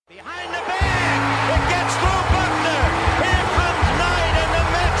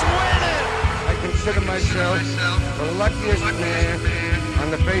myself the luckiest man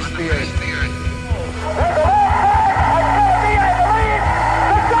on the face of the earth.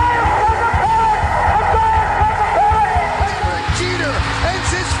 Jeter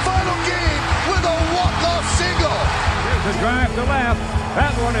ends his final game with a walk-off single. Here's a drive to left.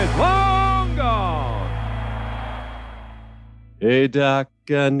 That one is long gone. Hey, Doc,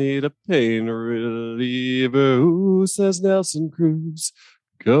 I need a pain reliever. Ooh, says Nelson Cruz.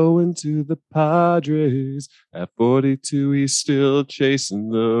 Going to the Padres. At 42, he's still chasing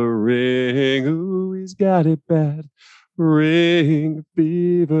the ring. Ooh, he's got it bad. Ring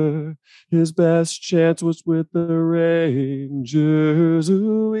fever. His best chance was with the Rangers.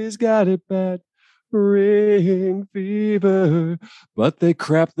 Ooh, he's got it bad. Ring fever. But they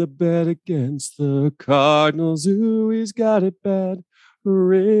crapped the bed against the Cardinals. Ooh, he's got it bad.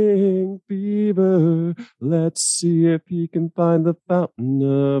 Ring fever. Let's see if he can find the fountain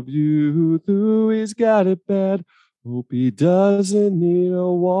of youth. Ooh, he's got it bad. Hope he doesn't need a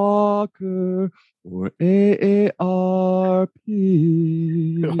walker or AARP.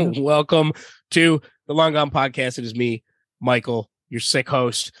 Welcome to the Long Gone Podcast. It is me, Michael, your sick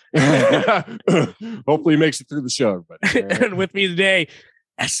host. Hopefully he makes it through the show, everybody. Right. And with me today,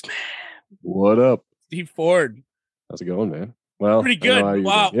 S-Man. What up? Steve Ford. How's it going, man? Well, pretty good.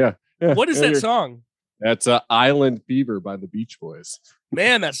 Wow. Yeah. What is that song? That's Island Fever by the Beach Boys.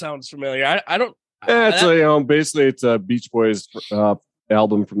 Man, that sounds familiar. I don't. Basically it's a Beach Boys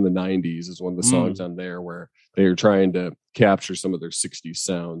album from the 90s is one of the songs on there where they were trying to capture some of their 60s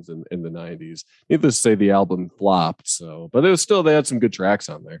sounds in the 90s. Needless to say, the album flopped. But it was still, they had some good tracks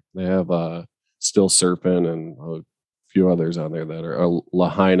on there. They have Still Surfing and a few others on there that are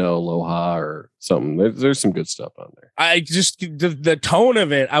Lahaina, Aloha or something. There's some good stuff on there. I just the tone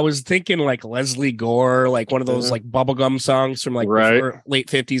of it. I was thinking like Leslie Gore, like one of those like bubblegum songs from like late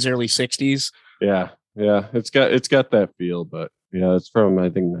 50s, early 60s. Yeah. It's got that feel, but yeah, it's from I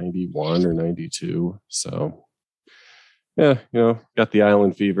think 91 or 92. So yeah, got the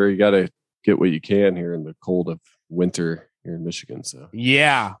island fever. You got to get what you can here in the cold of winter here in Michigan. So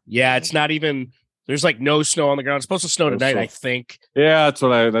yeah, it's not even. There's like no snow on the ground. It's supposed to snow tonight, I think. Yeah,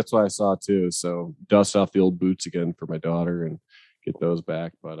 that's what I saw too. So dust off the old boots again for my daughter and get those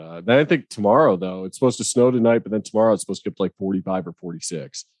back. But then I think tomorrow though, it's supposed to snow tonight, but then tomorrow it's supposed to get to like 45 or 46.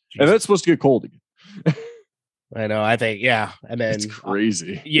 Jesus. And then it's supposed to get cold again. I know. I think, yeah. And then it's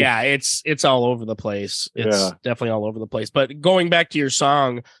crazy. Yeah, it's all over the place. It's definitely all over the place. But going back to your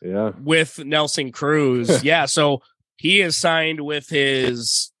song with Nelson Cruz, so he is signed with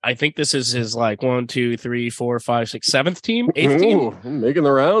his, I think this is his like 8th team, 8th team. Making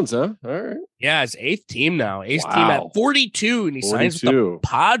the rounds, huh? All right. Yeah, his 8th team now. 8th team at 42, and he signs with the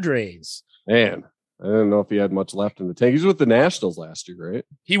Padres. Man, I don't know if he had much left in the tank. He was with the Nationals last year, right?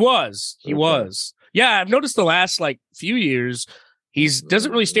 He was. Yeah, I've noticed the last like few years, he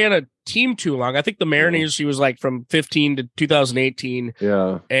doesn't really stay on a team too long. I think the Mariners, he was like from 15 to 2018.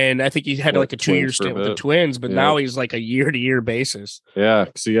 Yeah. And I think he had like a 2-year stint with the Twins, but now he's like a year-to-year basis. Yeah,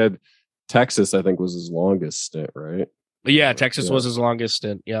 because he had Texas, I think, was his longest stint, right? Yeah, Texas was his longest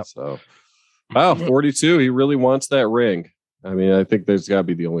stint. Yeah. So, 42. He really wants that ring. I mean, I think there's got to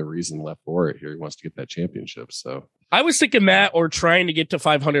be the only reason left for it here. He wants to get that championship. So I was thinking that or trying to get to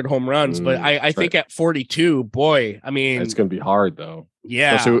 500 home runs, but I think at 42, boy, I mean, it's going to be hard though.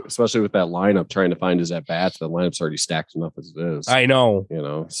 Yeah. Especially with that lineup, trying to find his at bats. The lineup's already stacked enough as it is. I know.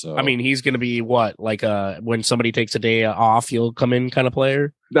 So I mean, he's going to be what, like when somebody takes a day off, he'll come in kind of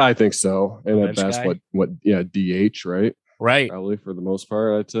player. I think so. And at best, DH, right? Right. Probably for the most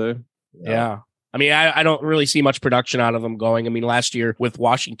part, I'd say. Yeah. I mean, I don't really see much production out of him going. I mean, last year with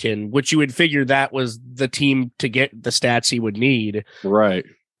Washington, which you would figure that was the team to get the stats he would need. Right.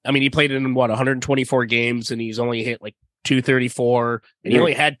 I mean, he played in 124 games and he's only hit like 234 and he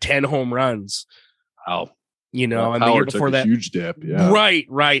only had 10 home runs. Wow. And the year before that, huge dip. Yeah.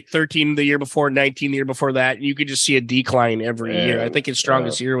 Right. 13 the year before, 19 the year before that. And you could just see a decline every year. I think his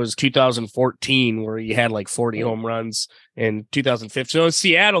strongest year was 2014, where he had like 40 home runs, in 2015. So his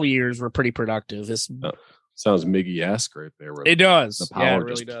Seattle years were pretty productive. This sounds Miggy-esque right there. It does. The power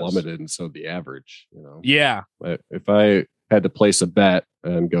really just plummeted, and so the average. Yeah. But if I had to place a bet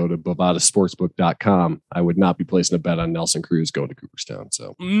and go to bovadasportsbook.com, I would not be placing a bet on Nelson Cruz going to Cooperstown.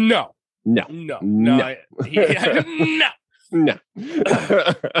 So no. No. He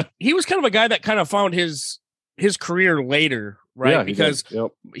was kind of a guy that kind of found his career later, right? Yeah, because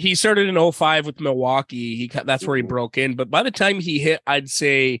he started in 2005 with Milwaukee. That's where he broke in. But by the time he hit, I'd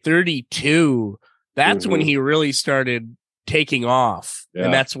say 32, that's when he really started taking off. Yeah.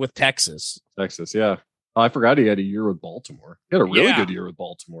 And that's with Texas. Yeah. Oh, I forgot he had a year with Baltimore. He had a really good year with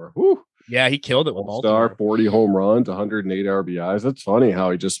Baltimore. Woo. Yeah, he killed it with All-star, 40 home runs, 108 RBIs. That's funny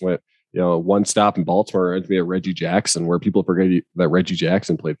how he just went, one stop in Baltimore reminds me of Reggie Jackson, where people forget that Reggie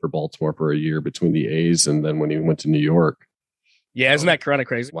Jackson played for Baltimore for a year between the A's and then when he went to New York. Yeah, isn't that kind of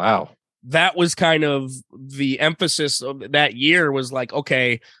crazy? Wow. That was kind of the emphasis of that year was like,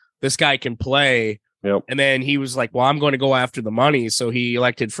 okay, this guy can play. Yep. And then he was like, well, I'm going to go after the money. So he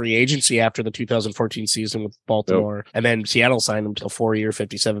elected free agency after the 2014 season with Baltimore. Yep. And then Seattle signed him to a 4-year,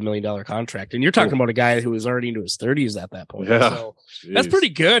 $57 million contract. And you're talking about a guy who was already into his 30s at that point. Yeah. So that's pretty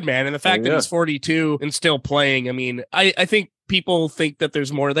good, man. And the fact that he's 42 and still playing, I mean, I think people think that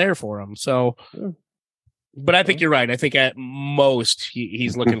there's more there for him. So, but I think you're right. I think at most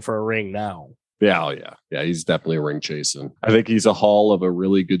he's looking for a ring now. Yeah, he's definitely ring chasing. I think he's a haul of a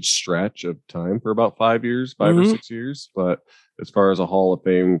really good stretch of time for about 5 years, 5 or 6 years. But as far as a Hall of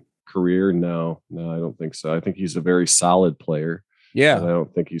Fame career, no, I don't think so. I think he's a very solid player. Yeah, I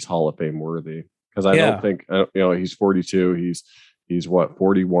don't think he's Hall of Fame worthy because I don't think he's 42. He's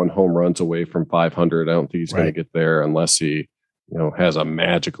 41 home runs away from 500. I don't think he's going to get there unless he has a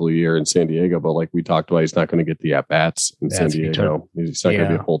magical year in San Diego. But like we talked about, he's not going to get the at bats in San Diego. He's not going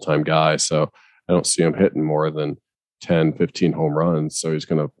to be a full time guy. So I don't see him hitting more than 10, 15 home runs. So he's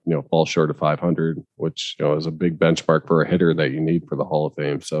going to, fall short of 500, which, is a big benchmark for a hitter that you need for the Hall of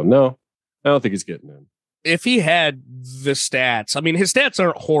Fame. So no, I don't think he's getting in. If he had the stats, I mean, his stats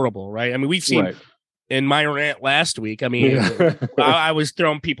aren't horrible, right? I mean, we've seen in my rant last week, I mean, I was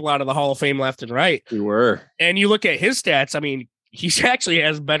throwing people out of the Hall of Fame left and right. You were. And you look at his stats, I mean, he actually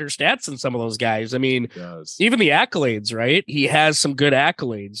has better stats than some of those guys. I mean, even the accolades, right? He has some good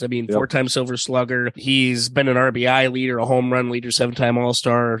accolades. I mean, 4-time Silver Slugger. He's been an RBI leader, a home run leader, 7-time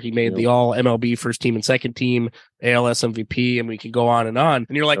All-Star. He made the all MLB first team and second team, ALS MVP, and we can go on. And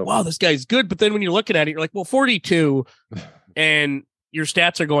you're like, wow, this guy's good. But then when you're looking at it, you're like, well, 42 and your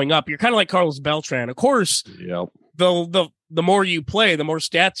stats are going up. You're kind of like Carlos Beltran. Of course, the more you play, the more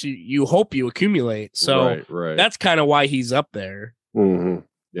stats you hope you accumulate. So that's kind of why he's up there. Mm-hmm.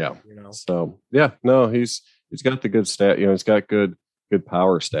 Yeah. So he's got the good stat. He's got good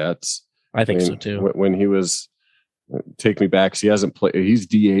power stats. I mean, so too. When he was take me back, he hasn't played. He's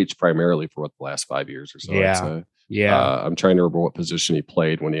DH primarily for the last 5 years or so. Yeah. I'd say. Yeah. I'm trying to remember what position he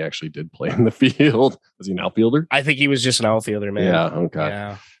played when he actually did play in the field. Was he an outfielder? I think he was just an outfielder, man. Yeah. Okay.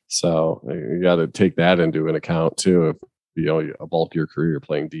 Yeah. So you got to take that into an account too. If a bulk of your career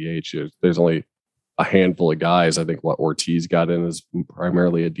playing DH, there's only a handful of guys. I think what Ortiz got in is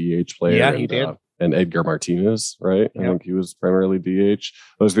primarily a DH player. Yeah, he did. And Edgar Martinez, right? I think he was primarily DH.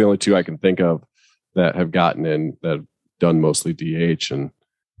 Those are the only two I can think of that have gotten in that have done mostly DH. And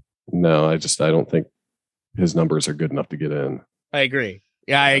no, I don't think his numbers are good enough to get in. I agree.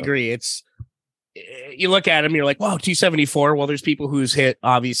 Yeah, I agree. It's you look at him, you're like, wow, 274. Well, there's people who's hit,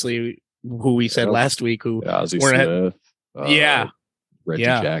 obviously, who we said last week who Ozzie Smith. Reggie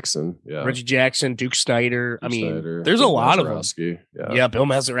Jackson. Yeah. Reggie Jackson, Duke Snyder. Snyder, there's a lot of them. Yeah, Bill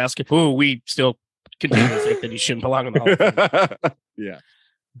Mazeroski, who we still continue to think that he shouldn't belong in the Hall of Fame. Yeah.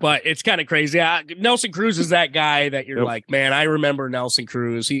 But it's kind of crazy. Nelson Cruz is that guy that you're like, man, I remember Nelson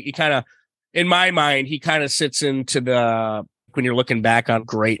Cruz. He kind of, in my mind, he kind of sits into the, when you're looking back on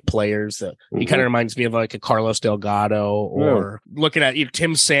great players, that he kind of reminds me of like a Carlos Delgado or looking at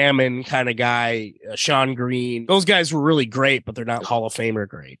Tim Salmon kind of guy, Sean Green. Those guys were really great, but they're not Hall of Famer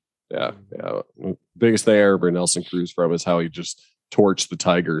great. Yeah. Biggest thing I remember Nelson Cruz from is how he just torched the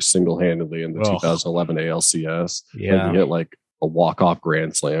Tigers single-handedly in the 2011 ALCS. Yeah. He hit like a walk-off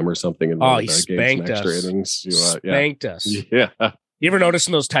grand slam or something in he spanked us. Extra innings. Spanked us. Yeah. You ever notice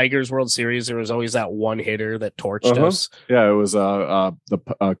in those Tigers World Series, there was always that one hitter that torched us? Yeah, it was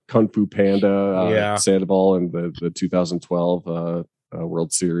the Kung Fu Panda Sandoval in the 2012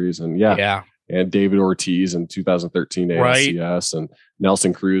 World Series. And and David Ortiz in 2013 ALCS and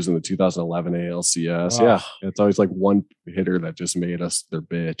Nelson Cruz in the 2011 ALCS. Yeah, it's always like one hitter that just made us their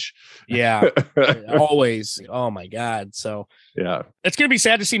bitch. Yeah, always. Oh, my God. So, it's going to be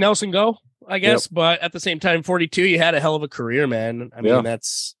sad to see Nelson go, I guess. But at the same time, 42, you had a hell of a career, man. I mean,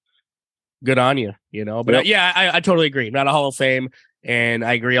 that's good on you, But I totally agree. Not a Hall of Fame. And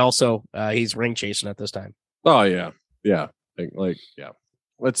I agree also, he's ring chasing at this time. Oh, yeah. Yeah.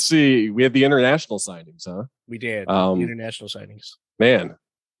 Let's see. We had the international signings, huh? We did. International signings. Man,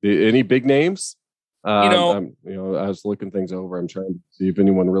 any big names? I was looking things over. I'm trying to see if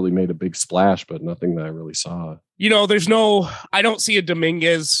anyone really made a big splash, but nothing that I really saw. I don't see a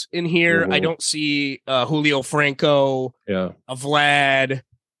Dominguez in here. I don't see Julio Franco. Yeah. A Vlad.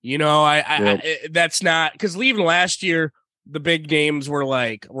 That's not, because leaving last year, the big names were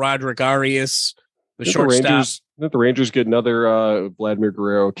like Roderick Arias, the shortstop. Did the Rangers get another Vladimir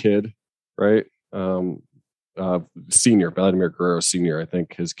Guerrero kid? right? Senior, Vladimir Guerrero Senior. I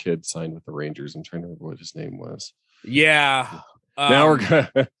think his kid signed with the Rangers. I'm trying to remember what his name was. Yeah. Now we're gonna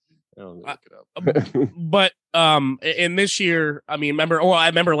look it up. But in this year, I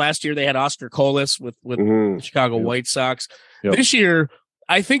remember last year they had Oscar Colas with the Chicago White Sox. Yep. This year,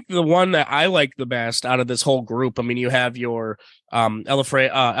 I think the one that I like the best out of this whole group, I mean, you have your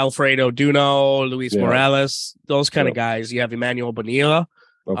Alfredo Duno, Luis Morales, those kind of guys. You have Emmanuel Bonilla.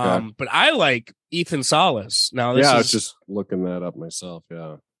 Okay. But I like Ethan Salas. Now, I was just looking that up myself.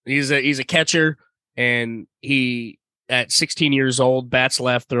 Yeah, he's a catcher, and he at 16 years old bats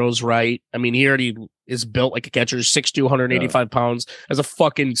left, throws right. I mean, he already is built like a catcher, 6'2", 185 pounds as a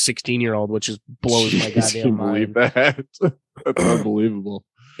fucking 16-year-old, which is blows my goddamn mind. That. That's unbelievable.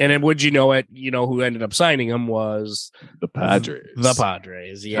 And then would you know it? You know who ended up signing him was the Padres. The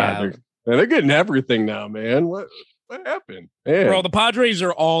Padres, yeah. God, they're getting everything now, man. What happened? Man. Bro, the Padres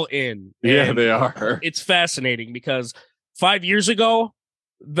are all in. Yeah, they are. It's fascinating because 5 years ago,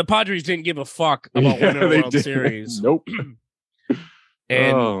 the Padres didn't give a fuck about winning a World Series. Nope.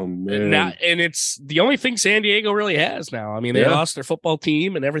 And oh man! And it's the only thing San Diego really has now. I mean, they lost their football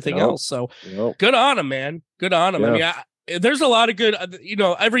team and everything else. So good on them, man. Good on them. Yeah. I mean, there's a lot of good.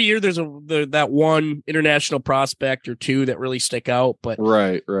 Every year there's that one international prospect or two that really stick out. But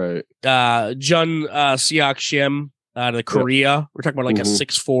right. Jun Seok Shim out of Korea. We're talking about like a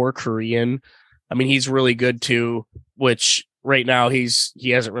 6'4" Korean. I mean, he's really good too. Which right now he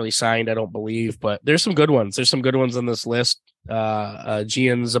hasn't really signed, I don't believe. But there's some good ones. There's some good ones on this list.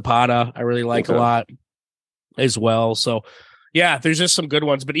 Gian Zapata I really like a lot as well. So yeah, there's just some good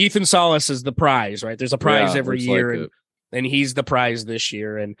ones. But Ethan Salas is the prize, right? There's a prize every year, and he's the prize this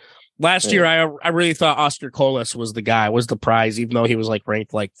year. And last year I really thought Oscar Colas was the prize, even though he was like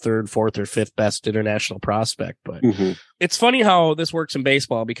ranked like 3rd, 4th, or 5th best international prospect. But it's funny how this works in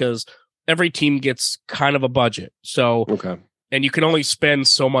baseball because every team gets kind of a budget. So and you can only spend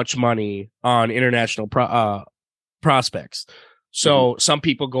so much money on international prospects. So some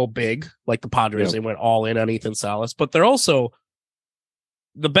people go big, like the Padres. They went all in on Ethan Salas, but they're also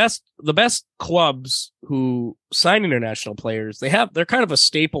the best clubs who sign international players. They're kind of a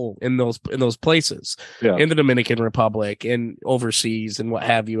staple in those places, in the Dominican Republic and overseas and what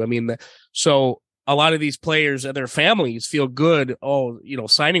have you. I mean, so a lot of these players and their families feel good.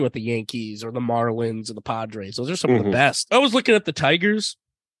 Signing with the Yankees or the Marlins or the Padres. Those are some of the best. I was looking at the Tigers.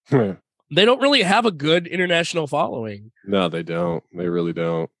 They don't really have a good international following. No, they don't. They really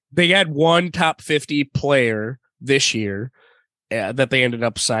don't. They had one top 50 player this year that they ended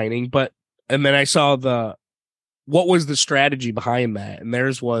up signing. And then I saw what was the strategy behind that? And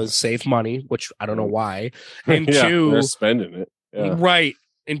theirs was save money, which I don't know why. And two, they're spending it. Yeah. Right.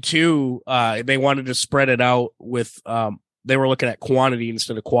 And two, they wanted to spread it out with, they were looking at quantity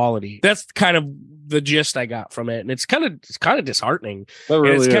instead of quality. That's kind of the gist I got from it, and it's kind of disheartening.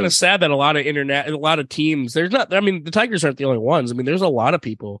 Really, and it's kind of sad that a lot of teams. The Tigers aren't the only ones. I mean, there's a lot of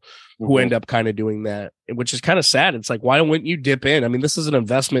people who end up kind of doing that, which is kind of sad. It's like, why wouldn't you dip in? I mean, this is an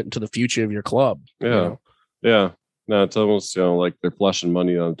investment into the future of your club. Yeah, No, it's almost like they're flushing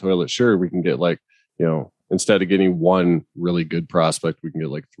money on the toilet. Sure, we can get instead of getting one really good prospect, we can get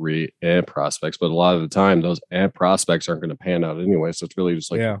like 3 prospects. But a lot of the time, those prospects aren't going to pan out anyway. So it's really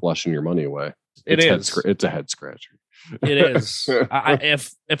just flushing your money away. It's a head scratcher. It is.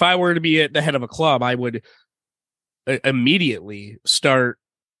 If I were to be at the head of a club, I would immediately start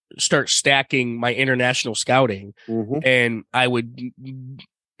stacking my international scouting, and I would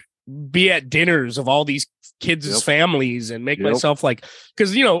be at dinners of all these kids' families and make myself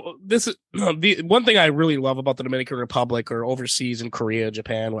because this is the one thing I really love about the Dominican Republic or overseas in Korea,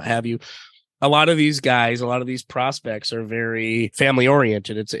 Japan, what have you. A lot of these guys, a lot of these prospects are very family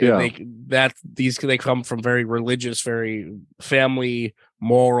oriented. They come from very religious, very family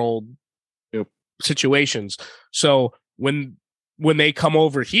moral situations. So when they come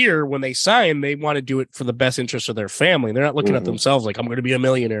over here, when they sign, they want to do it for the best interest of their family. They're not looking at themselves like I'm going to be a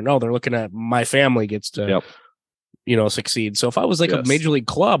millionaire. No, they're looking at my family gets to, succeed. So if I was like a major league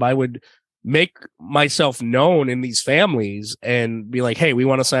club, I would make myself known in these families and be like, hey, we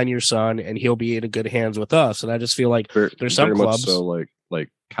want to sign your son and he'll be in good hands with us. And I just feel like there's some clubs. So like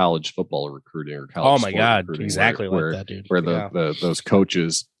college football recruiting or college. Oh my God. Exactly like that, dude. Where those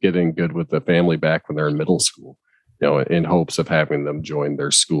coaches getting good with the family back when they're in middle school, in hopes of having them join their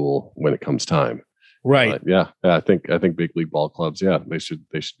school when it comes time. Right. I think big league ball clubs, they should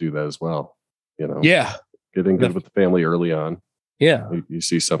do that as well. Getting good with the family early on. Yeah. You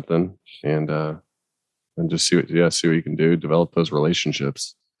see something and just see what you can do, develop those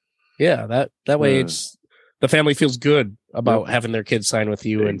relationships. Yeah. That way it's the family feels good about having their kids sign with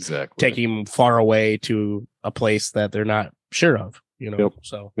you and taking them far away to a place that they're not sure of,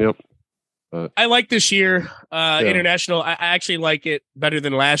 So I like this year, international. I actually like it better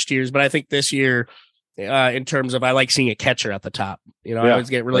than last year's, but I think this year, in terms of, I like seeing a catcher at the top. I always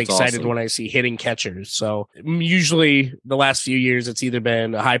get really excited when I see hitting catchers. So usually the last few years, it's either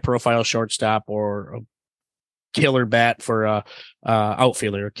been a high profile shortstop or a killer bat for a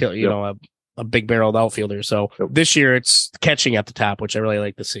outfielder, a big barreled outfielder. So this year it's catching at the top, which I really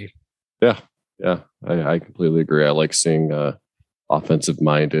like to see. Yeah. I completely agree. I like seeing offensive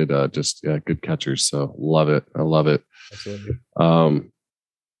minded, good catchers. So love it. I love it. Absolutely.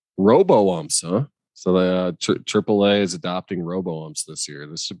 Robo Umps, huh? So the AAA is adopting Robo Umps this year.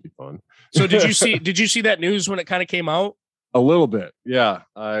 This should be fun. So did you see that news when it kind of came out? A little bit, yeah.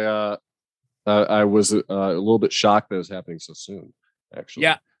 I was a little bit shocked that it was happening so soon. Actually,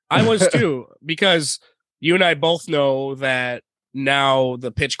 yeah, I was too, because you and I both know that now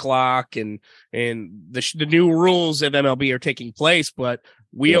the pitch clock and the new rules of MLB are taking place, but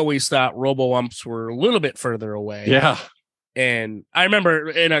we always thought Robo Umps were a little bit further away. Yeah. And I remember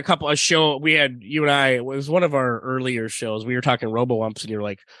in a show we had, you and I, it was one of our earlier shows, we were talking Robo Umps, and you're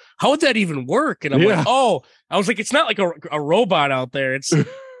like, how would that even work? And I'm like, I was like, it's not like a robot out there. It's,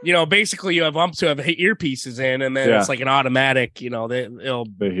 basically you have umps who have earpieces in, and then it's like an automatic, they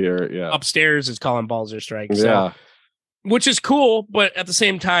hear it. Yeah. Upstairs is calling balls or strikes. So, which is cool. But at the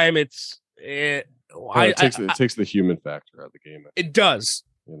same time, it takes the human factor out of the game. It does.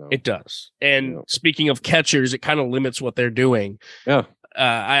 It does. And speaking of catchers, it kind of limits what they're doing. Yeah.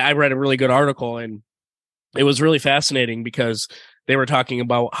 I read a really good article, and it was really fascinating because they were talking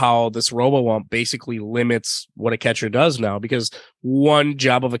about how this Robo Ump basically limits what a catcher does now, because one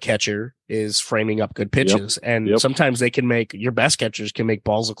job of a catcher is framing up good pitches. And sometimes your best catchers can make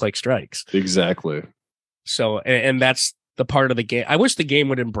balls look like strikes. Exactly. So, and that's the part of the game. I wish the game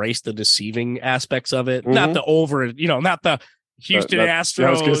would embrace the deceiving aspects of it, not the not the Houston Astros. I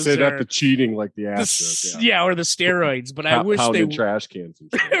was going to say not the cheating like the Astros. Or the steroids. But I wish they trash cans.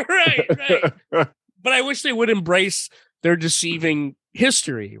 And right. But I wish they would embrace their deceiving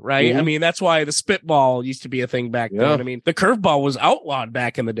history, right? Mm-hmm. I mean, that's why the spitball used to be a thing back then. I mean, the curveball was outlawed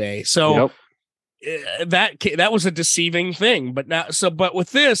back in the day. So that was a deceiving thing. But but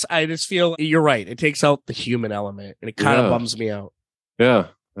with this, I just feel you're right. It takes out the human element, and it kind of bums me out. Yeah.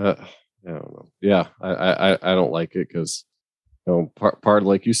 I don't know. Yeah. I don't like it because, part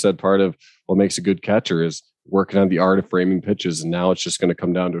like you said, part of what makes a good catcher is working on the art of framing pitches, and now it's just going to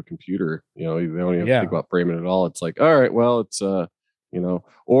come down to a computer. They don't even have to think about framing at all. It's like, all right, well, it's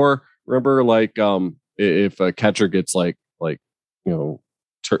or remember, like if a catcher gets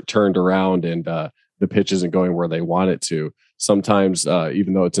turned around and the pitch isn't going where they want it to, sometimes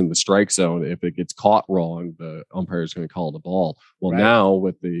even though it's in the strike zone, if it gets caught wrong, the umpire is going to call the ball. Well, now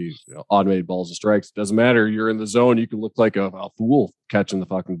with the automated balls and strikes, it doesn't matter. You're in the zone. You can look like a fool catching the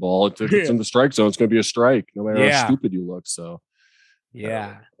fucking ball. If it's in the strike zone, it's going to be a strike, no matter how stupid you look. So,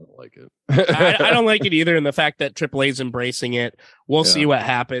 I don't like it. I don't like it either. And the fact that AAA is embracing it, we'll see what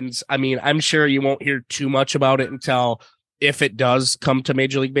happens. I mean, I'm sure you won't hear too much about it until if it does come to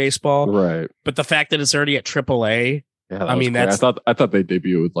Major League Baseball. Right. But the fact that it's already at AAA, I mean, I thought they'd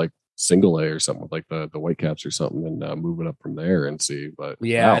debut with like single A or something, with like the Whitecaps or something, and move it up from there and see. But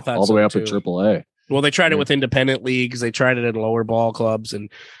I thought all the way up to AAA. Well, they tried it with independent leagues. They tried it in lower ball clubs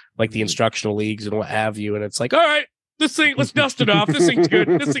and like the instructional leagues and what have you. And it's like, all right, this thing, let's dust it off. This thing's good.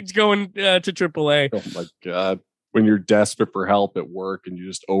 This thing's going to AAA. Oh my God. When you're desperate for help at work and you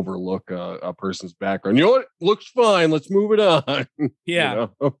just overlook a person's background, you know what? Looks fine. Let's move it on. Yeah.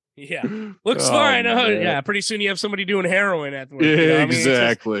 Yeah. Looks fine. Pretty soon you have somebody doing heroin at work.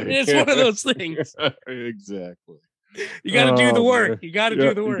 Exactly. It's one of those things. Exactly. You got to do the work. You got to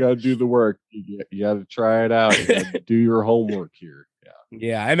do the work. You got to do the work. You got to try it out. You got to do your homework here.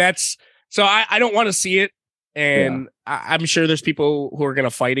 Yeah. And that's, so I don't want to see it. And I'm sure there's people who are going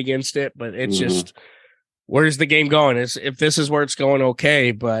to fight against it, but it's just, where's the game going? If this is where it's going,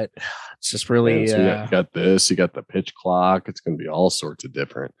 okay, but it's just really. So you got this. You got the pitch clock. It's going to be all sorts of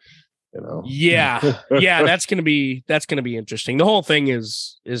different. Yeah, that's going to be interesting. The whole thing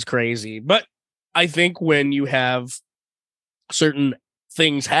is crazy, but I think when you have certain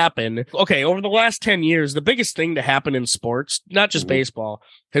things happen, okay, over the last 10 years, the biggest thing to happen in sports, not just baseball,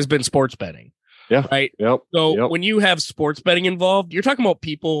 has been sports betting. Yeah. Right. Yep. So when you have sports betting involved, you're talking about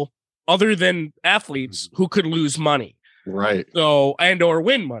people other than athletes who could lose money. Right. So, or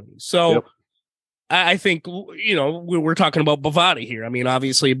win money. So I think, we're talking about Bovada here. I mean,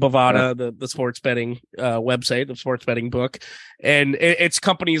 obviously Bovada, the sports betting website, the sports betting book, and it's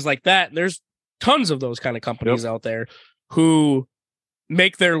companies like that. There's tons of those kind of companies out there who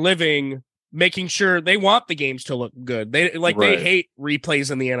make their living making sure they want the games to look good. They hate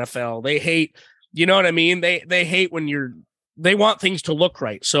replays in the NFL. They hate, you know what I mean? They hate when they want things to look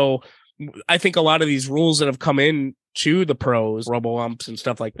right. So I think a lot of these rules that have come in to the pros, Robo Umps and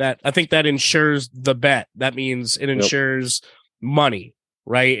stuff like that, I think that ensures the bet. That means it ensures money,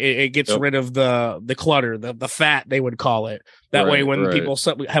 right? It gets rid of the clutter, the fat, they would call it. That way, when people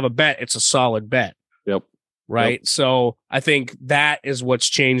have a bet, it's a solid bet. Yep. Right. So I think that is what's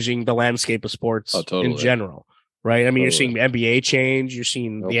changing the landscape of sports in general. Right. I mean, you're seeing NBA change, you're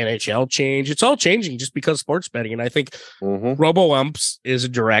seeing the NHL change. It's all changing just because of sports betting. And I think Robo Umps is a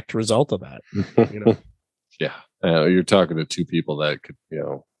direct result of that. You know? Yeah. You're talking to two people that could,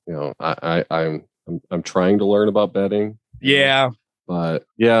 I'm trying to learn about betting. Yeah. But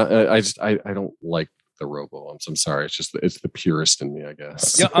I don't like the Robo Umps. I'm sorry. It's the purist in me, I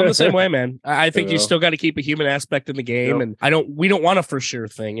guess. Yeah, I'm the same way, man. I think you still got to keep a human aspect in the game, and we don't want a for sure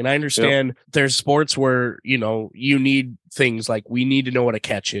thing. And I understand there's sports where you need things like we need to know what a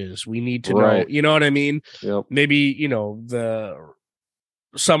catch is. We need to know, you know what I mean? Yep. Maybe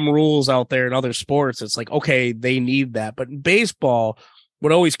some rules out there in other sports. It's like okay, they need that, but in baseball,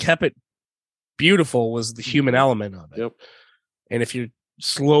 what always kept it beautiful was the human element of it. Yep. And if you're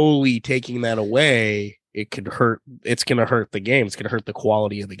slowly taking that away, it could hurt. It's going to hurt the game. It's going to hurt the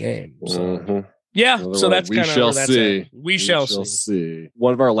quality of the game. So, so that's kind of shall see. We shall see.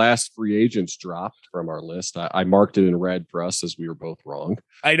 One of our last free agents dropped from our list. I marked it in red for us as we were both wrong.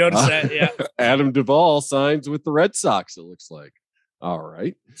 I noticed that. Yeah, Adam Duvall signs with the Red Sox. It looks like. All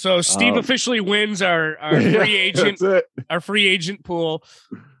right. So Steve officially wins our free agent pool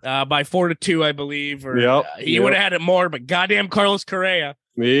by 4-2, I believe. Or he would have had it more, but goddamn Carlos Correa.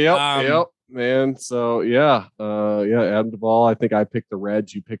 Yep, man. So Adam Duvall. I think I picked the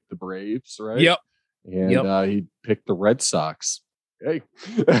Reds. You picked the Braves, right? Yep. And he picked the Red Sox. Hey,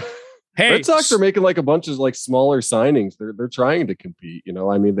 Red Sox are making like a bunch of like smaller signings. They're trying to compete.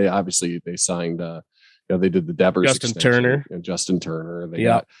 I mean, they signed. They did the Devers Justin Turner. They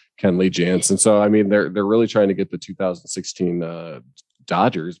got Kenley Jansen. So I mean, they're really trying to get the 2016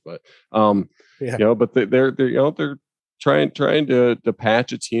 Dodgers, but but they're trying to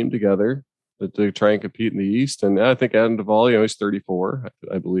patch a team together to try and compete in the East. And I think Adam Duvall, he's 34,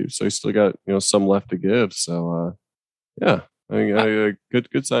 I believe, so he's still got some left to give. So I think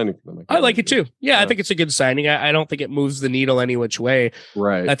good signing for them. I like it too. Yeah, I think it's a good signing. I don't think it moves the needle any which way.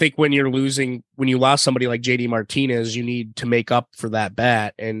 Right. I think when you lost somebody like JD Martinez, you need to make up for that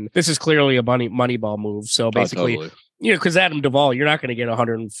bat. And this is clearly a money ball move. So basically, because Adam Duvall, you're not going to get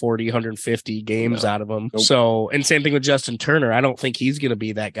 140, 150 games out of him. Nope. So, and same thing with Justin Turner. I don't think he's going to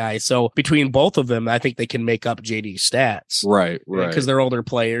be that guy. So between both of them, I think they can make up JD's stats. Right. Because they're older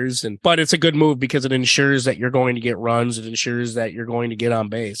players. But it's a good move because it ensures that you're going to get runs. It ensures that you're going to get on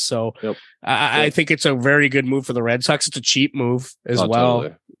base. So I think it's a very good move for the Red Sox. It's a cheap move as well.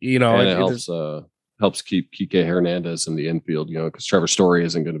 Totally. It helps keep Kike Hernandez in the infield, because Trevor Story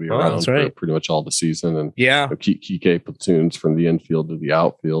isn't going to be around for pretty much all the season. And keep Kike platoons from the infield to the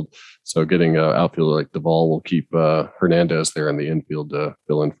outfield. So getting an outfielder like Duvall will keep Hernandez there in the infield to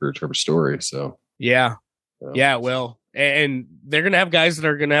fill in for Trevor Story. So it will. And they're going to have guys that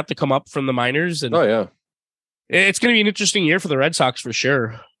are going to have to come up from the minors. And it's going to be an interesting year for the Red Sox for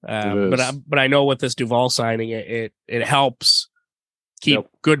sure. But I know with this Duvall signing, it helps keep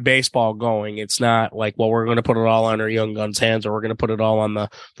good baseball going. It's not like, well, we're going to put it all on our young guns' hands, or we're going to put it all on the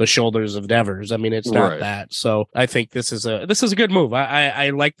shoulders of Devers. I mean, it's not that. So I think this is a good move.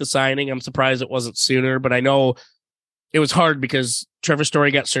 I like the signing. I'm surprised it wasn't sooner, but I know it was hard because Trevor Story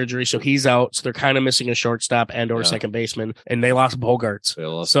got surgery, so he's out. So they're kind of missing a shortstop and or second baseman, and they lost Bogarts.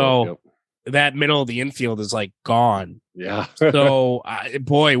 That middle of the infield is like gone. Yeah. So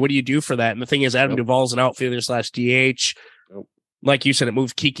boy, what do you do for that? And the thing is, Adam Duvall's an outfielder / DH. Like you said, it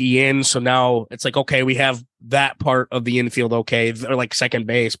moved Kiki in. So now it's like, okay, we have that part of the infield. Okay. They're like second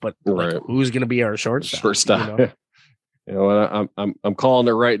base, but like, who's going to be our shortstop? I'm calling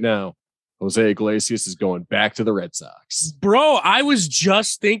it right now. Jose Iglesias is going back to the Red Sox. Bro, I was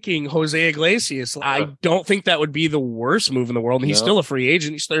just thinking Jose Iglesias. I don't think that would be the worst move in the world. And he's still a free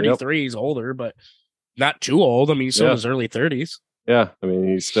agent. He's 33. He's older, but not too old. I mean, he's still in his early 30s. Yeah, I mean,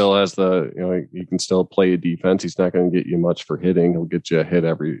 he still has he can still play a defense. He's not going to get you much for hitting. He'll get you a hit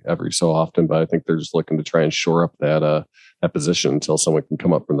every so often, but I think they're just looking to try and shore up that position until someone can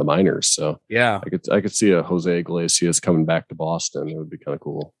come up from the minors. So I could see a Jose Iglesias coming back to Boston. It would be kind of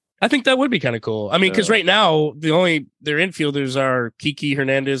cool. I think that would be kind of cool. I mean, because right now their infielders are Kiki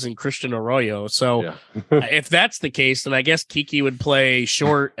Hernandez and Christian Arroyo. So if that's the case, then I guess Kiki would play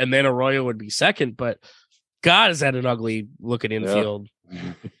short and then Arroyo would be second. But God, is that an ugly looking infield?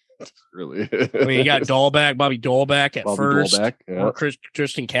 Really? I mean, you got Bobby Dahlbeck at first, or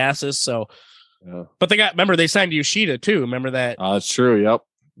Tristan Cassis. So, but they signed Yoshida too. Remember that? That's true. Yep.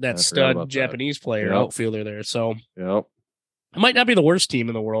 That stud Japanese player, outfielder there. So, yep. It might not be the worst team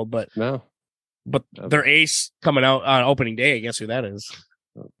in the world, but their ace coming out on opening day. Guess who that is?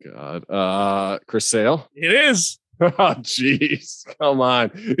 Oh God, Chris Sale. It is. Oh jeez, come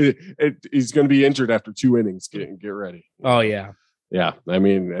on. He's going to be injured after 2 innings. Get ready. Oh yeah. Yeah, I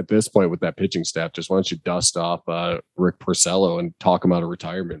mean, at this point with that pitching staff, just why don't you dust off Rick Porcello and talk him out of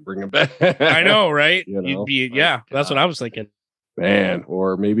retirement, bring him back? I know, right? That's what I was thinking. Man,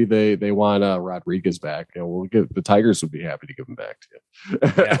 or maybe they want Rodriguez back. The Tigers would be happy to give him back to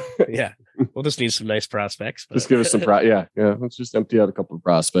you. Yeah. We'll just need some nice prospects. Just give us some let's just empty out a couple of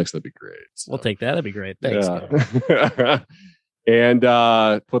prospects. That'd be great. So. We'll take that. That'd be great. Thanks. Yeah.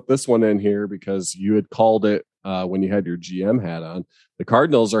 And put this one in here because you had called it when you had your GM hat on. The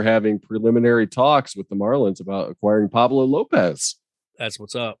Cardinals are having preliminary talks with the Marlins about acquiring Pablo Lopez. That's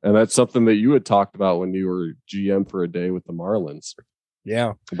what's up. And that's something that you had talked about when you were GM for a day with the Marlins.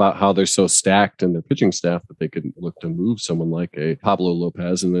 Yeah. About how they're so stacked in their pitching staff that they could look to move someone like a Pablo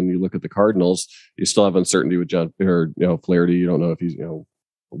Lopez. And then you look at the Cardinals, you still have uncertainty with Flaherty. You don't know if he's,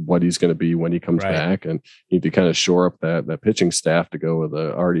 what he's going to be when he comes back. And you need to kind of shore up that pitching staff to go with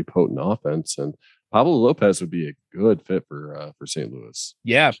a already potent offense. And Pablo Lopez would be a good fit for St. Louis.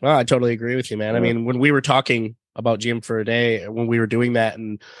 Yeah, well, I totally agree with you, man. Yeah. I mean, when we were talking about GM for a day, when we were doing that,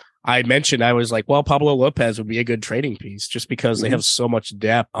 and I mentioned, I was like, well, Pablo Lopez would be a good trading piece just because they have so much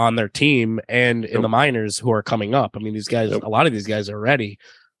depth on their team and in the minors who are coming up. I mean, these guys, a lot of these guys are ready.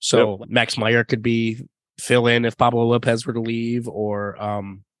 So Max Meyer could fill in if Pablo Lopez were to leave, or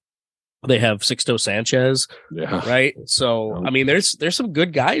they have Sixto Sanchez. Yeah. Right. So, I mean, there's some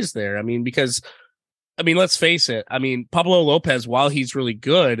good guys there. I mean, because let's face it. I mean, Pablo Lopez, while he's really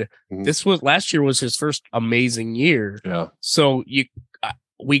good, last year was his first amazing year. Yeah. So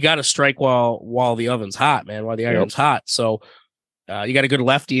we got to strike while the oven's hot, man, while the iron's hot. So you got a good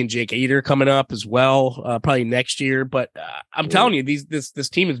lefty in Jake Eder coming up as well, probably next year. But I'm telling you, this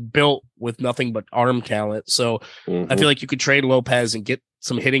team is built with nothing but arm talent. So I feel like you could trade Lopez and get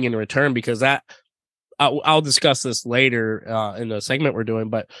some hitting in return, because I'll discuss this later in the segment we're doing.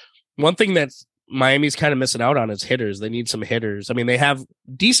 But one thing that's Miami's kind of missing out on is hitters. They need some hitters. I mean, they have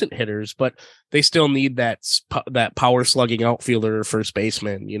decent hitters, but they still need that power slugging outfielder, first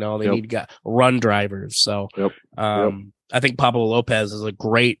baseman. They need run drivers. So I think Pablo Lopez is a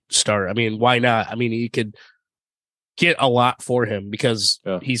great start. I mean, why not? I mean, you could get a lot for him because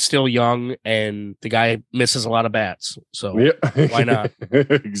he's still young and the guy misses a lot of bats. So why not?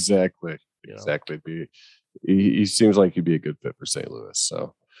 Exactly. Exactly. He seems like he'd be a good fit for St. Louis.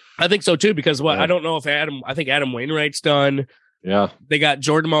 So. I think so too, because I don't know if I think Adam Wainwright's done. Yeah. They got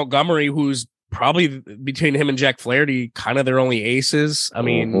Jordan Montgomery, who's probably between him and Jack Flaherty, kind of their only aces. I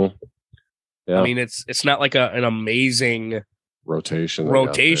mean, it's not like an amazing rotation.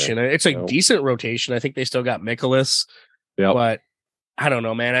 It's a decent rotation. I think they still got Mikolas, but I don't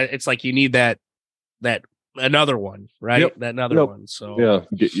know, man. It's like you need that another one, right? That another one. So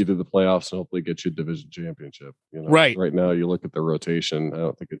get you to the playoffs and hopefully get you a division championship. Right now you look at the rotation. I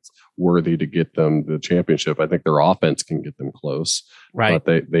don't think it's worthy to get them the championship. I think their offense can get them close, right?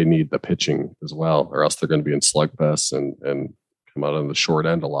 But they need the pitching as well, or else they're going to be in slugfests and come out on the short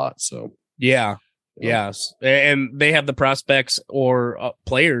end a lot. So yes, and they have the prospects or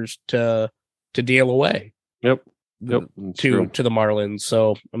players to deal away. To the Marlins.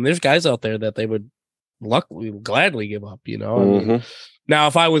 So there's guys out there that they would gladly give up, Now,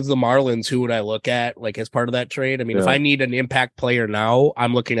 if I was the Marlins, who would I look at like as part of that trade? I mean, if I need an impact player now,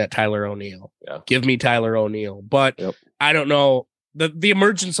 I'm looking at Tyler O'Neill. Give me Tyler O'Neill. But I don't know. The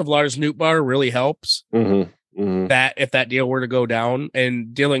emergence of Lars Nootbaar really helps. That if that deal were to go down,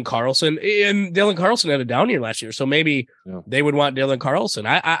 and Dylan Carlson had a down year last year, so maybe they would want Dylan Carlson.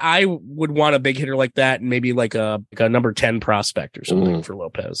 I would want a big hitter like that, and maybe like a number 10 prospect or something for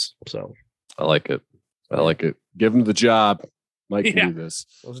Lopez. So I like it. Give him the job. Mike can do this.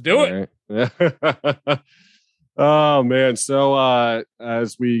 Let's do it. Right. Oh man. So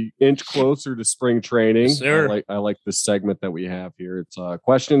as we inch closer to spring training, I like this segment that we have here. It's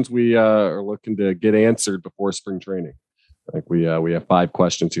questions we are looking to get answered before spring training. I think we have 5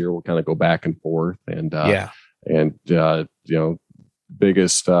 questions here. We'll kind of go back and forth and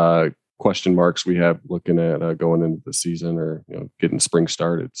biggest question marks we have looking at going into the season or getting spring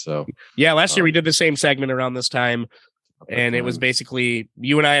started. So yeah, last year we did the same segment around this time, and it was basically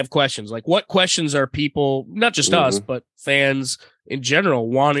you and I have questions. Like, what questions are people, not just us, but fans in general,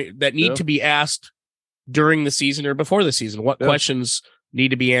 that need to be asked during the season or before the season? What questions need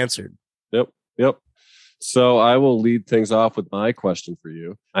to be answered? Yep. So I will lead things off with my question for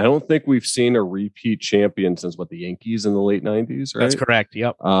you. I don't think we've seen a repeat champion since the Yankees in the late 90s, right? That's correct.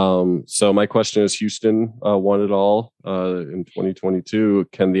 Yep. So my question is, Houston won it all in 2022.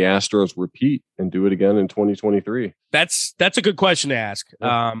 Can the Astros repeat and do it again in 2023? That's a good question to ask.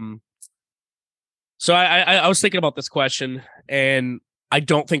 Yep. So I was thinking about this question, and I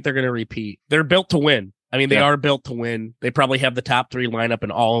don't think they're going to repeat. They're built to win. I mean, they are built to win. They probably have the top 3 lineup in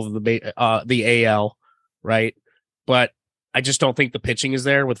all of the AL. Right. But I just don't think the pitching is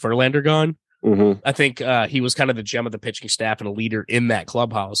there with Verlander gone. I think he was kind of the gem of the pitching staff and a leader in that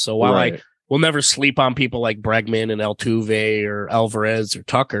clubhouse. So while I will never sleep on people like Bregman and Altuve or Alvarez or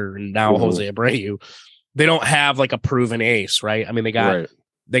Tucker and now Jose Abreu, they don't have like a proven ace. Right. I mean, they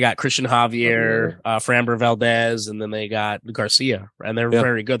got Christian Javier, Framber Valdez, and then they got Garcia, and they're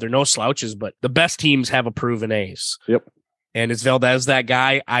very good. They're no slouches, but the best teams have a proven ace. Yep. And is Valdez that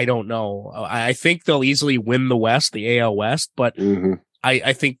guy? I don't know. I think they'll easily win the West, the AL West, but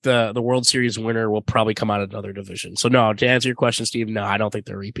I think the World Series winner will probably come out of another division. So no, to answer your question, Steve, no, I don't think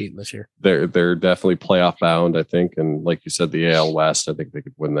they're repeating this year. They're definitely playoff bound, I think. And like you said, the AL West, I think they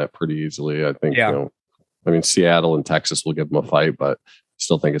could win that pretty easily. I think, Seattle and Texas will give them a fight, but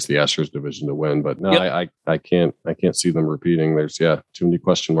still think it's the Astros division to win. But no, I can't see them repeating. There's too many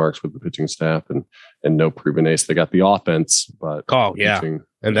question marks with the pitching staff and no proven ace. They got the offense, but pitching,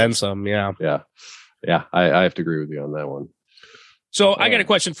 and then some. Yeah. I have to agree with you on that one. So I got a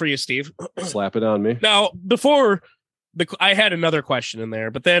question for you, Steve. Slap it on me. Now, before I had another question in there,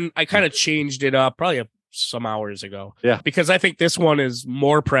 but then I kind of changed it up probably some hours ago. Yeah, because I think this one is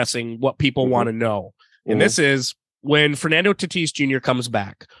more pressing. What people want to know, and this is, when Fernando Tatis Jr. comes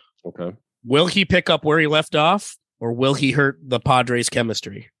back, will he pick up where he left off, or will he hurt the Padres'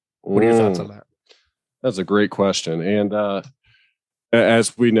 chemistry? What are your thoughts on that? That's a great question. And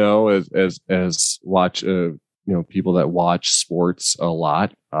as we know, as watch, people that watch sports a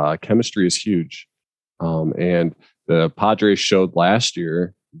lot, chemistry is huge. And the Padres showed last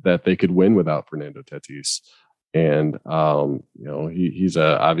year that they could win without Fernando Tatis. And he's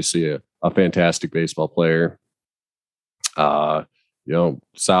obviously a fantastic baseball player.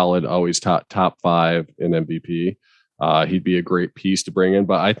 Solid, always top 5 in MVP. He'd be a great piece to bring in,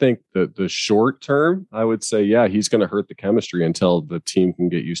 but I think the short term, I would say, he's going to hurt the chemistry until the team can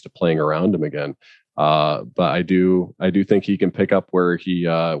get used to playing around him again. But I do think he can pick up where he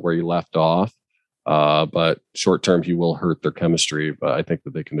left off. But short term, he will hurt their chemistry, but I think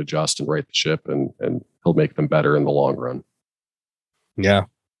that they can adjust and right the ship, and he'll make them better in the long run.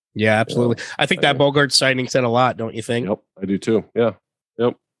 Yeah, absolutely. I think that Bogart signing said a lot, don't you think? Yep, I do too. Yeah.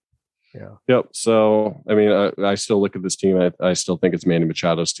 Yep. So, I mean, I still look at this team. I still think it's Manny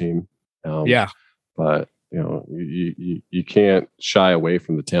Machado's team. But you can't shy away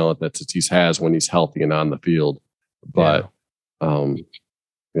from the talent that Tatis has when he's healthy and on the field. But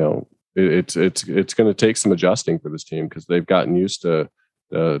it's going to take some adjusting for this team, because they've gotten used to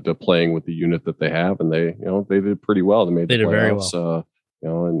playing with the unit that they have, and they did pretty well. They did very well.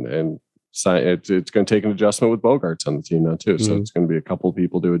 It's going to take an adjustment with Bogarts on the team now too. So it's going to be a couple of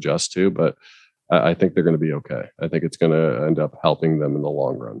people to adjust to, but I think they're going to be okay. I think it's going to end up helping them in the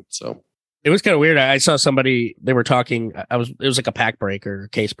long run. So it was kind of weird. I saw somebody, they were talking, it was like a pack break or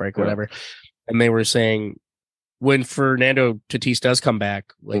case break or whatever. And they were saying, when Fernando Tatis does come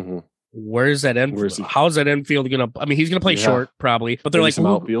back, like, where's that end? How's that infield going to, I mean, he's going to play short probably, but they're like, some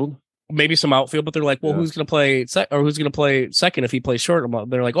outfield. Maybe some outfield, but they're like, well, who's going to play who's going to play second if he plays short?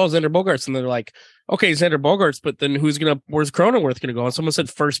 They're like, oh, Xander Bogaerts. And they're like, okay, Xander Bogaerts, but then where's Cronenworth going to go? And someone said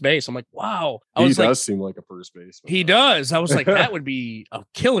first base. I'm like, wow. He does seem like a first baseman. He does. I was like, that would be a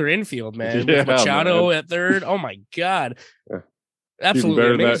killer infield, man. With Machado at third. Oh my God.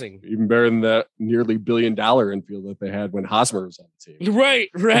 Absolutely amazing. Even better than that nearly $1 billion infield that they had when Hosmer was on the team. Right.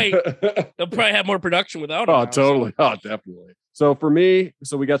 They'll probably have more production without him. Oh, totally. Oh, definitely. So for me,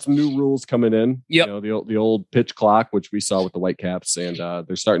 we got some new rules coming in. Yep. The old pitch clock, which we saw with the Whitecaps, and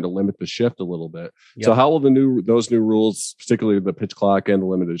they're starting to limit the shift a little bit. Yep. So how will those new rules, particularly the pitch clock and the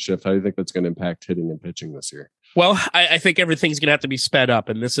limited shift, how do you think that's going to impact hitting and pitching this year? Well, I think everything's going to have to be sped up,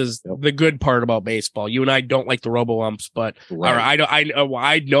 and this is the good part about baseball. You and I don't like the Robo Umps, but I know I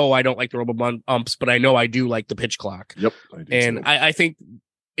don't like the Robo Umps, but I know I do like the pitch clock. Yep, I think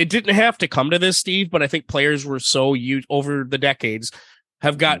it didn't have to come to this, Steve, but I think players were so used over the decades.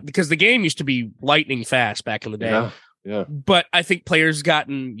 have got, because the game used to be lightning fast back in the day. Yeah. But I think players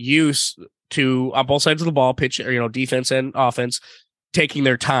gotten used to, on both sides of the ball, pitch, or, defense and offense, taking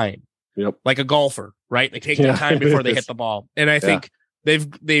their time. Yep. Like a golfer, right? They take their time before they hit the ball. And I think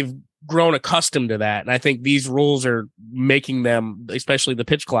they've grown accustomed to that. And I think these rules are making them, especially the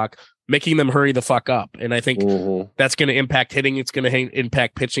pitch clock, making them hurry the fuck up. And I think that's going to impact hitting. It's going to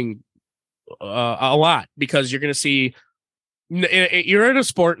impact pitching a lot, because you're going to see, you're in a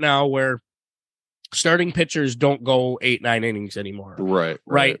sport now where starting pitchers don't go 8-9 innings anymore.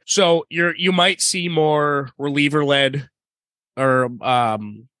 Right. So you might see more reliever led, or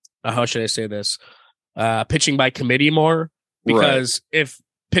how should I say this? Pitching by committee more, because if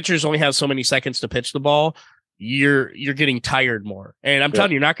pitchers only have so many seconds to pitch the ball, you're getting tired more. And I'm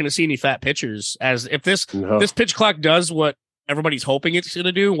telling you, you're not going to see any fat pitchers, as if this pitch clock does what everybody's hoping it's going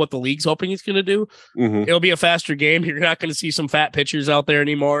to do, what the league's hoping it's going to do. It'll be a faster game. You're not going to see some fat pitchers out there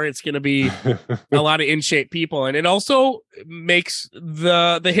anymore. It's going to be a lot of in shape people. And it also makes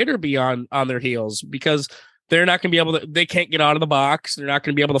the hitter be on their heels, because they're not going to be able to, they can't get out of the box. They're not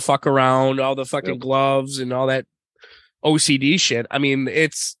going to be able to fuck around all the fucking gloves and all that OCD shit. I mean,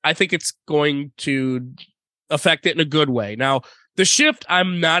 I think it's going to affect it in a good way. Now, the shift,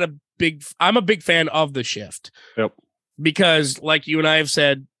 I'm a big fan of the shift. Yep. Because like you and I have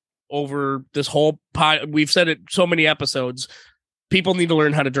said over this whole pod, we've said it so many episodes, people need to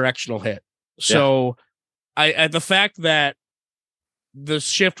learn how to directional hit. So the fact that the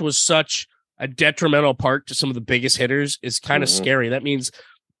shift was such a detrimental part to some of the biggest hitters is kind of scary. That means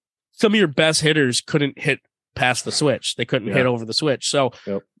some of your best hitters couldn't hit past the switch. They couldn't hit over the switch. So,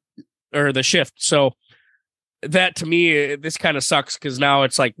 or the shift. So that, to me, this kind of sucks, because now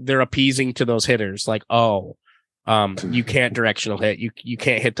it's like they're appeasing to those hitters. Like, you can't directional hit. You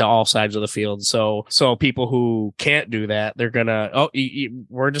can't hit to all sides of the field. So people who can't do that, they're gonna,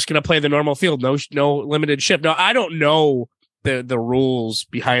 we're just gonna play the normal field. No limited shift. Now, I don't know the rules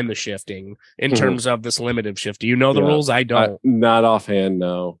behind the shifting in terms of this limited shift. Do you know the rules? I don't. Not offhand,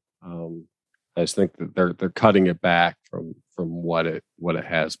 no. I just think that they're cutting it back from what it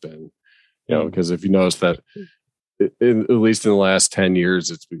has been. Because if you notice that, at least in the last 10 years,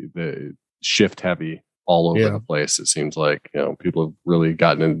 it's the shift heavy all over the place. It seems like, people have really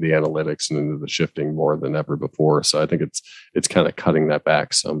gotten into the analytics and into the shifting more than ever before. So I think it's kind of cutting that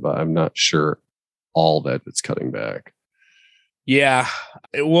back some, but I'm not sure all that it's cutting back. Yeah,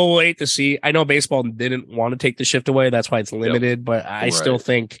 we'll wait to see. I know baseball didn't want to take the shift away. That's why it's limited, but I still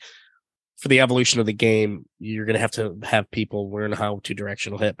think for the evolution of the game, you're going to have people learn how to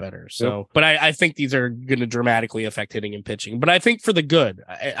directional hit better. So, but I think these are going to dramatically affect hitting and pitching, but I think for the good.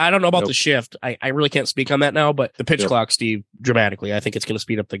 I don't know about the shift. I really can't speak on that now, but the pitch clock, Steve, dramatically, I think it's going to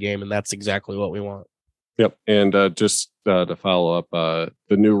speed up the game, and that's exactly what we want. Yep. And just to follow up,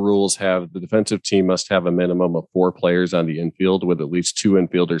 the new rules have the defensive team must have a minimum of 4 players on the infield, with at least 2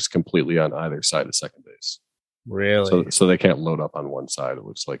 infielders completely on either side of second base. Really? So they can't load up on one side, it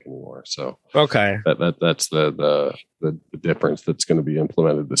looks like, anymore. So okay, that's the difference that's going to be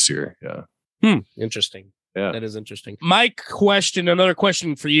implemented this year. Yeah. Interesting. Yeah, that is interesting. My question, another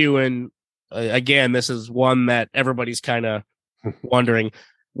question for you, and again, this is one that everybody's kind of wondering.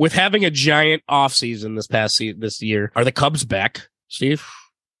 With having a giant offseason this year, are the Cubs back, Steve?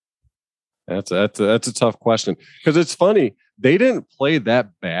 That's a tough question, because it's funny. They didn't play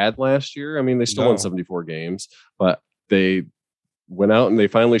that bad last year. I mean, they still won 74 games, but they went out and they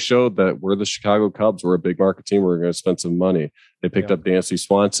finally showed that we're the Chicago Cubs. We're a big market team. We're going to spend some money. They picked up Dansby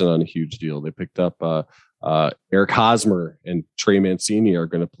Swanson on a huge deal. They picked up Eric Hosmer and Trey Mancini are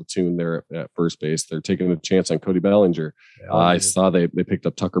going to platoon there at first base. They're taking a chance on Cody Bellinger. I saw they picked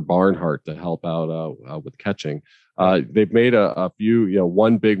up Tucker Barnhart to help out with catching. They've made a few,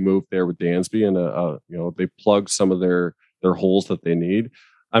 one big move there with Dansby, and they plugged some of their holes that they need.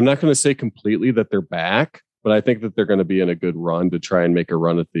 I'm not going to say completely that they're back, but I think that they're going to be in a good run to try and make a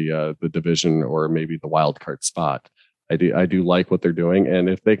run at the division or maybe the wild card spot. I do like what they're doing, and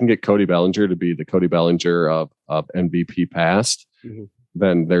if they can get Cody Bellinger to be the Cody Bellinger of MVP past,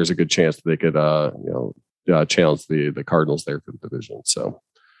 then there's a good chance that they could challenge the Cardinals there for the division. So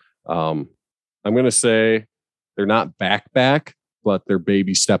I'm going to say they're not back, but they're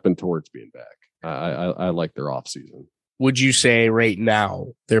baby stepping towards being back. I like their off season. Would you say right now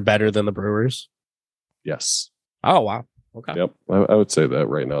they're better than the Brewers? Yes. Oh, wow. Okay. Yep. I would say that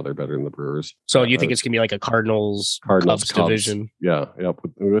right now they're better than the Brewers. So you think it's going to be like a Cardinals Cubs division? Yeah. Yep.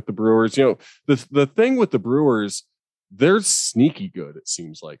 With the Brewers, the thing with the Brewers, they're sneaky good. It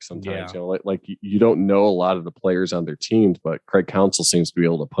seems like sometimes, like you don't know a lot of the players on their teams, but Craig Counsell seems to be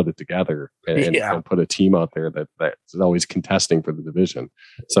able to put it together and put a team out there that's always contesting for the division.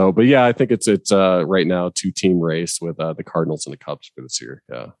 So, but yeah, I think it's right now 2-team race with the Cardinals and the Cubs for this year.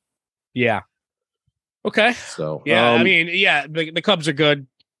 Yeah. Yeah. Okay. So, yeah, I mean, the Cubs are good.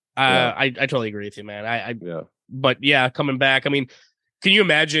 I totally agree with you, man. But yeah, coming back. I mean, can you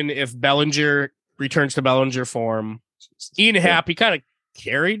imagine if Bellinger returns to Bellinger form? Ian Happ, he kind of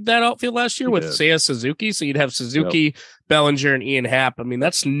carried that outfield last year with Seiya Suzuki. So you'd have Suzuki, Bellinger, and Ian Happ. I mean,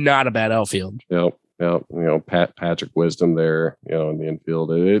 that's not a bad outfield. Yep. Patrick Wisdom there, in the infield.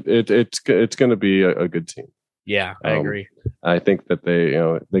 It's going to be a good team. Yeah, I agree. I think that they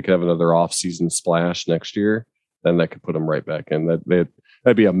could have another off-season splash next year. Then that could put them right back in.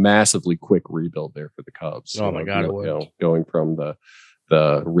 That'd be a massively quick rebuild there for the Cubs. Oh my God, it would. Going from the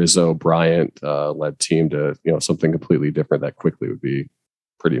Rizzo Bryant led team to something completely different that quickly would be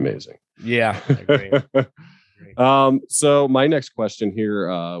pretty amazing. Yeah, I agree. So my next question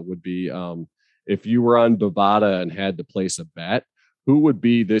here would be if you were on Bovada and had to place a bet, who would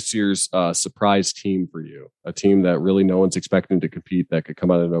be this year's surprise team for you? A team that really no one's expecting to compete, that could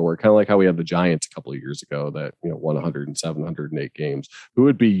come out of nowhere, kind of like how we had the Giants a couple of years ago that won 107, 108 games. Who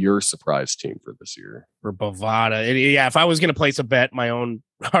would be your surprise team for this year? For Bovada, if I was going to place a bet, my own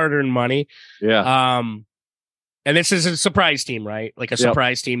hard-earned money, and this is a surprise team, right? Like a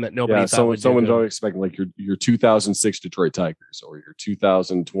surprise team that nobody thought would. Someone's always expecting, like your 2006 Detroit Tigers or your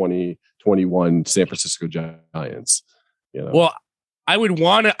 2021 San Francisco Giants. Well, I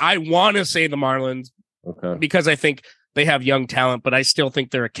want to say the Marlins, because I think they have young talent, but I still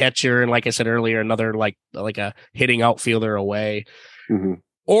think they're a catcher, and like I said earlier, another like a hitting outfielder away. Mm-hmm.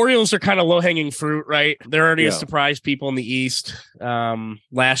 Orioles are kind of low-hanging fruit, right? They're already a surprise people in the East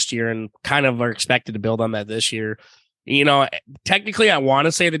last year, and kind of are expected to build on that this year. Technically, I want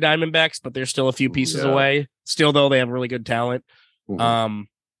to say the Diamondbacks, but they're still a few pieces away. Still, though, they have really good talent. Mm-hmm.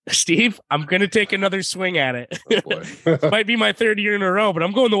 Steve, I'm going to take another swing at it. Oh boy. This might be my third year in a row, but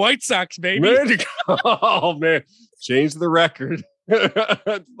I'm going the White Sox, baby. Oh, man. Change the record.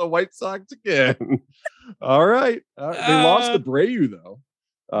 The White Sox again. All right. They lost to Abreu, though.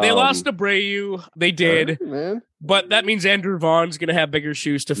 They lost to Abreu. They did. Man. But that means Andrew Vaughn's going to have bigger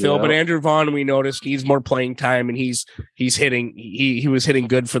shoes to fill. Yeah. But Andrew Vaughn, we noticed he's more playing time, and he's hitting. He was hitting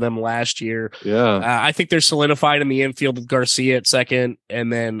good for them last year. Yeah. I think they're solidified in the infield with Garcia at second,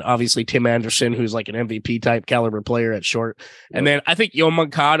 and then obviously Tim Anderson, who's like an MVP type caliber player at short. Yep. And then I think Yo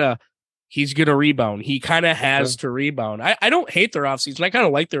Moncada, he's going to rebound. He kind of has to rebound. I don't hate their offseason. I kind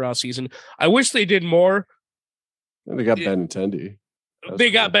of like their offseason. I wish they did more. And they got Benintendi.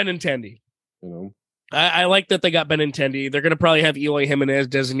 They got Benintendi. I like that they got Benintendi. They're going to probably have Eloy Jimenez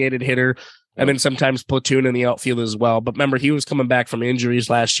designated hitter, and then sometimes platoon in the outfield as well. But remember, he was coming back from injuries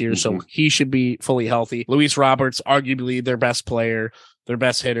last year, so he should be fully healthy. Luis Roberts, arguably their best player, their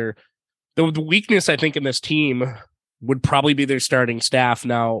best hitter. The weakness, I think, in this team would probably be their starting staff.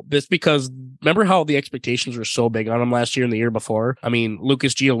 Now, this because remember how the expectations were so big on them last year and the year before? I mean,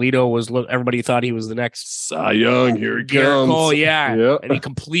 Lucas Giolito everybody thought he was the next Cy Young. Here he comes. Cole, and he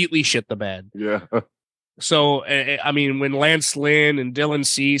completely shit the bed. Yeah. So, I mean, when Lance Lynn and Dylan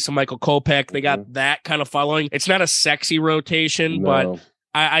Cease and Michael Kopech, they got that kind of following. It's not a sexy rotation, but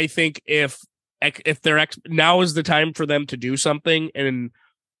I think if they're now is the time for them to do something, and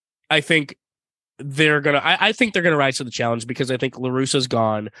I think they're gonna. I think they're gonna rise to the challenge because I think La Russa's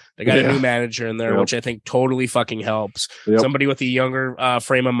gone. They got a new manager in there, which I think totally fucking helps. Somebody with a younger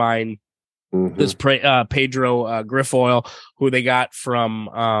frame of mind. This Pedro Grifoil, who they got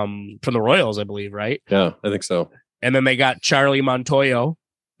from the Royals, I believe, right? Yeah, I think so. And then they got Charlie Montoyo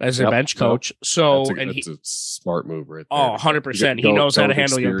as their bench coach. So that's a smart move right there. 100%. He knows how to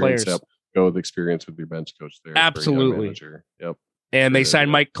handle young players. Go with experience with your bench coach there. Absolutely. Yep. And they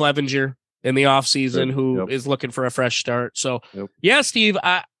signed Mike Clevenger in the offseason, who is looking for a fresh start. So, Steve,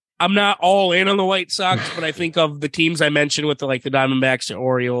 I'm not all in on the White Sox, but I think of the teams I mentioned with the Diamondbacks, the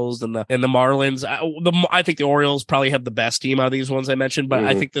Orioles, and the Marlins. I think the Orioles probably have the best team out of these ones I mentioned, but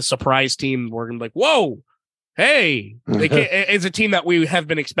I think the surprise team, we're going to be like, whoa, hey, it's a team that we have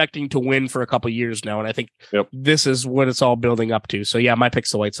been expecting to win for a couple of years now, and I think this is what it's all building up to. So, my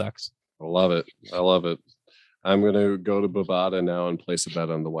pick's the White Sox. I love it. I'm going to go to Bovada now and place a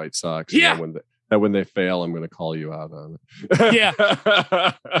bet on the White Sox. Yeah. And when they fail, I'm going to call you out on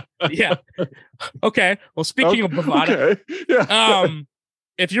it. Yeah. Okay. Well, speaking of Bovada,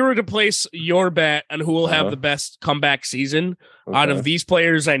 if you were to place your bet on who will have the best comeback season out of these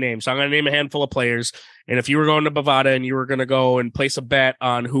players I named, so I'm going to name a handful of players, and if you were going to Bovada and you were going to go and place a bet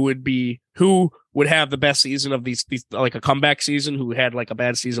on who would have the best season of these like a comeback season, who had like a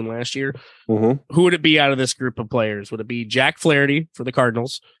bad season last year, who would it be out of this group of players? Would it be Jack Flaherty for the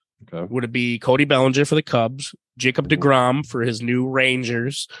Cardinals? Okay. Would it be Cody Bellinger for the Cubs? Jacob deGrom for his new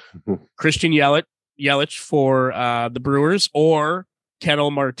Rangers? Christian Yelich for the Brewers? Or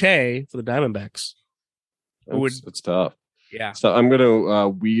Ketel Marte for the Diamondbacks? It's tough. Yeah. So I'm going to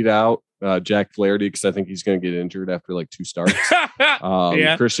weed out Jack Flaherty because I think he's going to get injured after like 2 starts.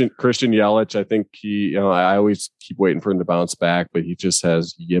 Christian Yelich, I think I always keep waiting for him to bounce back, but he just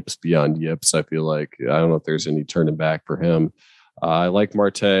has yips beyond yips. I feel like I don't know if there's any turning back for him. I like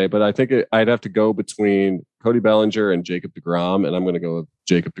Marte, but I think I'd have to go between Cody Bellinger and Jacob deGrom, and I'm going to go with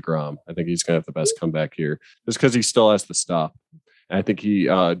Jacob deGrom. I think he's going to have the best comeback here, just because he still has the stuff. And I think he,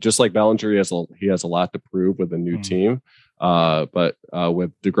 just like Bellinger, he has a lot to prove with a new team. But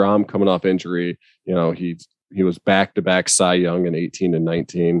with deGrom coming off injury, he was back-to-back Cy Young in 18 and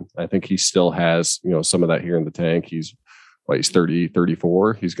 19. I think he still has some of that here in the tank. He's 30,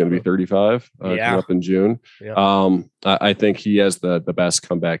 34. He's going to be 35 coming up in June. Yeah. I think he has the best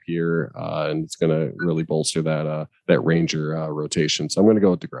comeback year, and it's going to really bolster that Ranger rotation. So I'm going to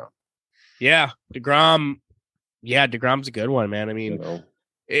go with deGrom. Yeah, deGrom. Yeah, deGrom's a good one, man. I mean,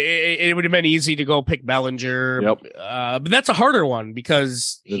 it would have been easy to go pick Bellinger. Yep. But that's a harder one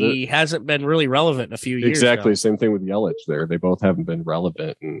because he hasn't been really relevant in a few years. Exactly. Now. Same thing with Yelich there. They both haven't been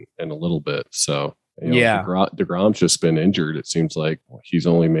relevant in a little bit. So deGrom's just been injured. It seems like he's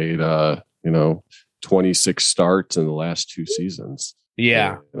only made 26 starts in the last 2 seasons.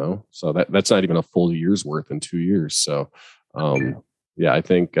 Yeah. So that's not even a full year's worth in 2 years. So I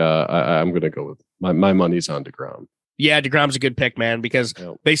think I'm going to go with my money's on deGrom. Yeah, deGrom's a good pick, man, because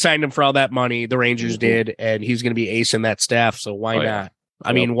they signed him for all that money. The Rangers did, and he's going to be acing that staff. So why not? Yeah.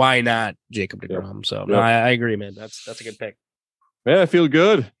 I mean, why not Jacob deGrom? Yep. So no, I agree, man. That's a good pick. Man, I feel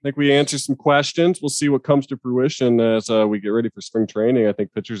good. I think we answered some questions. We'll see what comes to fruition as we get ready for spring training. I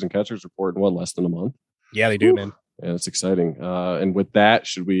think pitchers and catchers report in less than a month. Yeah, they do, man. Yeah, it's exciting. And with that,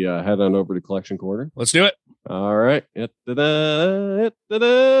 should we head on over to Collection Corner? Let's do it. All right. Yeah.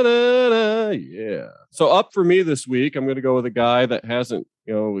 So up for me this week, I'm going to go with a guy that hasn't,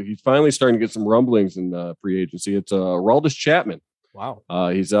 he's finally starting to get some rumblings in free agency. It's Aroldis Chapman. Wow.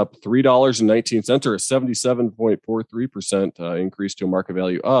 He's up $3.19 or a 77.43% increase to a market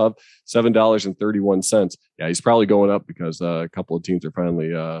value of $7.31. Yeah, he's probably going up because a couple of teams are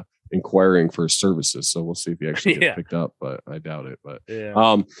finally inquiring for his services. So we'll see if he actually gets picked up, but I doubt it. But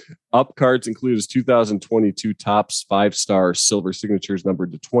up cards include his 2022 Topps 5-star silver signatures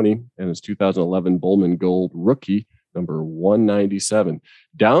numbered to 20 and his 2011 Bowman Gold rookie number 197.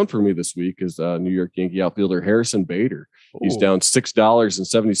 Down for me this week is New York Yankee outfielder Harrison Bader. He's down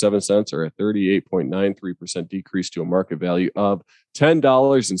 $6.77 or a 38.93% decrease to a market value of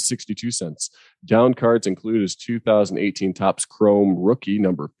 $10.62. Down cards include his 2018 Topps Chrome rookie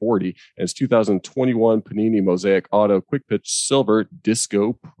number 40 and his 2021 Panini Mosaic Auto Quick Pitch Silver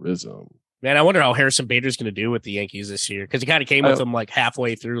Disco Prism. Man, I wonder how Harrison Bader's going to do with the Yankees this year, because he kind of came with them like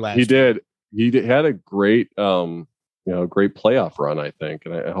halfway through last year. He had a great great playoff run, I think.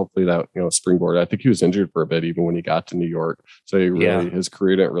 And hopefully that, springboard. I think he was injured for a bit even when he got to New York. So his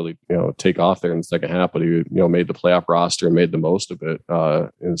career didn't really, take off there in the second half, but he, made the playoff roster and made the most of it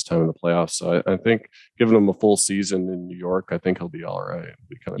in his time in the playoffs. So I think giving him a full season in New York, I think he'll be all right.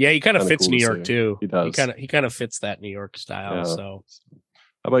 He kind of fits cool New York too. He does. He kind of fits that New York style. Yeah. So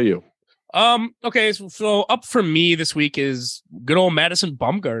how about you? Okay, so up for me this week is good old Madison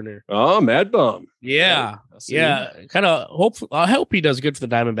Bumgarner. Oh, Mad Bum. Yeah. Kind of I hope he does good for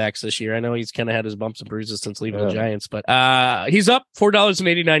the Diamondbacks this year. I know he's kind of had his bumps and bruises since leaving the Giants, but he's up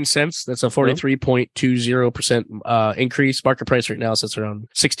 $4.89. That's a 43.20% increase. Market price right now sits around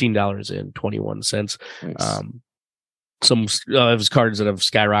 $16.21. Nice. Some of his cards that have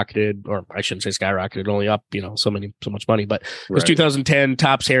skyrocketed, or I shouldn't say skyrocketed, only up, so much money. But his 2010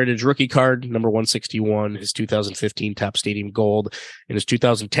 Topps Heritage rookie card, number 161, his 2015 Topps Stadium Gold, and his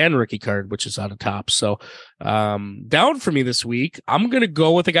 2010 rookie card, which is out of Topps. So down for me this week, I'm going to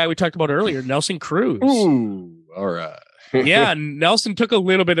go with the guy we talked about earlier, Nelson Cruz. Ooh, all right. Yeah, Nelson took a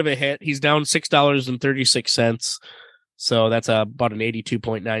little bit of a hit. He's down $6.36. So that's about an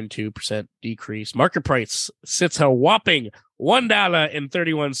 82.92% decrease. Market price sits a whopping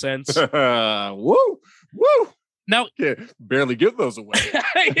 $1.31. Woo! Now, barely give those away.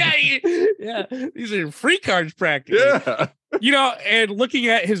 yeah. These are free cards practically. Yeah. And looking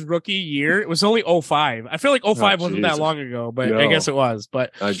at his rookie year, it was only 05. I feel like 05 wasn't that long ago, but no. I guess it was.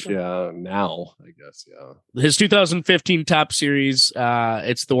 But now, I guess, His 2015 top series,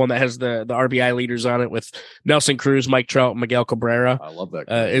 it's the one that has the RBI leaders on it with Nelson Cruz, Mike Trout, and Miguel Cabrera. I love that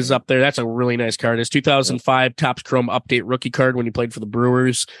card. Is up there. That's a really nice card. His 2005 Topps Chrome Update rookie card when he played for the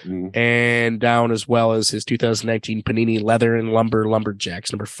Brewers, and down as well as his 2019 Panini Leather and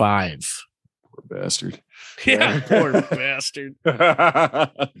Lumberjacks number 5. Poor bastard. Yeah, poor bastard.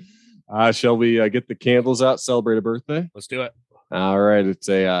 Shall we get the candles out, celebrate a birthday? Let's do it. All right. It's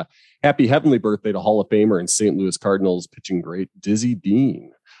a happy heavenly birthday to Hall of Famer and St. Louis Cardinals pitching great Dizzy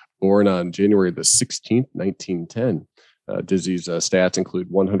Dean, born on January the 16th, 1910. Dizzy's stats include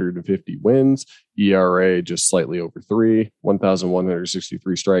 150 wins, ERA just slightly over 3,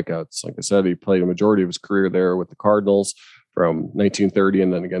 1,163 strikeouts. Like I said, he played a majority of his career there with the Cardinals from 1930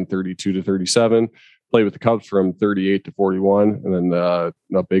 and then again 32 to 37. Played with the Cubs from 38 to 41, and then a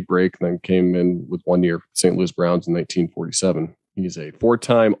big break, and then came in with 1 year for the St. Louis Browns in 1947. He's a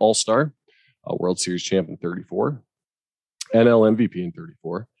 4-time All-Star, a World Series champ in 34, NL MVP in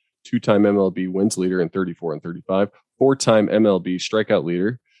 34, 2-time MLB wins leader in 34 and 35, 4-time MLB strikeout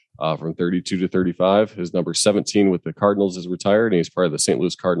leader from 32 to 35. His number 17 with the Cardinals is retired, and he's part of the St.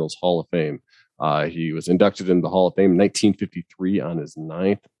 Louis Cardinals Hall of Fame. He was inducted into the Hall of Fame in 1953 on his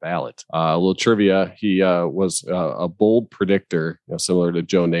 9th ballot. A little trivia. He was a bold predictor, similar to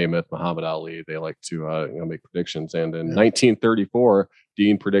Joe Namath, Muhammad Ali. They like to make predictions. And in 1934,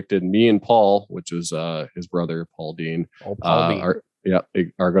 Dean predicted me and Paul, which was his brother, Paul Dean, are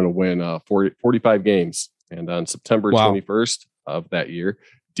going to win 45 games. And on September 21st of that year,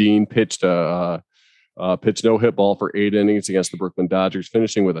 Dean pitched pitched no-hit ball for 8 innings against the Brooklyn Dodgers,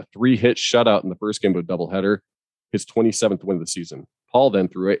 finishing with a 3-hit shutout in the first game of a doubleheader, his 27th win of the season. Paul then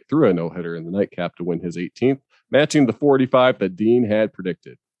threw a no-hitter in the nightcap to win his 18th, matching the 45 that Dean had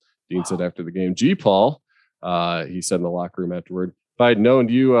predicted. Dean said after the game, "Gee, Paul," he said in the locker room afterward, "if I'd known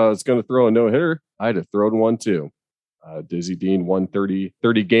you was going to throw a no-hitter, I'd have thrown one too." Dizzy Dean won 30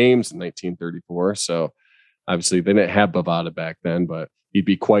 games in 1934, so obviously they didn't have Bovada back then, but he'd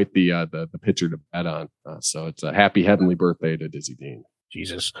be quite the pitcher to bet on. So it's a happy heavenly birthday to Dizzy Dean.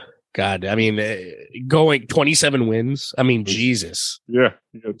 Jesus. God. I mean, going 27 wins. I mean, Jesus. Yeah.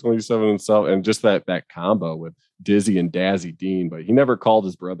 He got 27 himself. And just that combo with Dizzy and Dazzy Dean, but he never called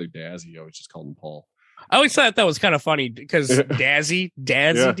his brother Dazzy. He always just called him Paul. I always thought that was kind of funny because Dazzy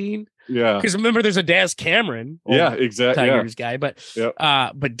Dean. Yeah. Because remember, there's a Daz Cameron. Yeah, exactly. Tigers guy, but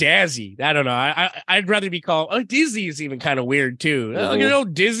Dazzy, I don't know. I'd rather be called. Dizzy is even kind of weird too.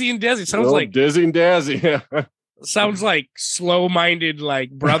 Dizzy and Dazzy sounds like Dizzy and Dazzy. Yeah. Sounds like slow-minded, like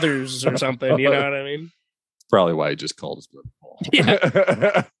brothers or something. You know what I mean? Probably why he just called his brother Paul.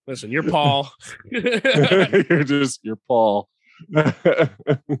 Yeah. Listen, you're Paul. you're Paul.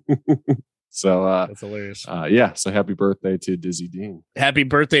 So that's hilarious. So happy birthday to Dizzy Dean. Happy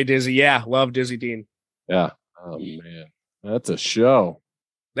birthday, Dizzy. Yeah, love Dizzy Dean. Yeah. Oh man, that's a show.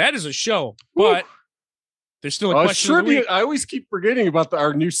 That is a show, but there's still a question. Trivia. I always keep forgetting about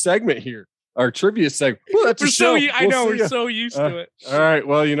our new segment here, our trivia segment. Well, that's a show. I know we're so used to it. All right.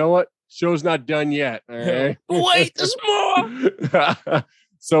 Well, you know what? Show's not done yet. All right. Wait, there's more.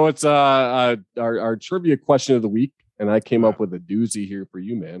 So it's our trivia question of the week, and I came up with a doozy here for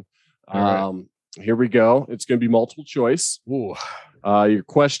you, man. Right. Here we go. It's going to be multiple choice. Ooh. Your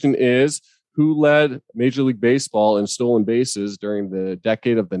question is, who led Major League Baseball in stolen bases during the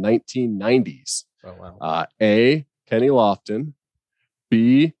decade of the 1990s? Oh, wow. A, Kenny Lofton,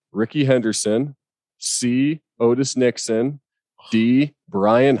 B, Ricky Henderson, C, Otis Nixon, D,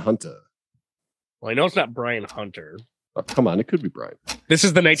 Brian Hunter. Well, I know it's not Brian Hunter. Oh, come on, it could be Brian. This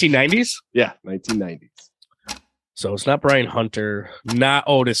is the 1990s? Yeah, 1990s. So it's not Brian Hunter, not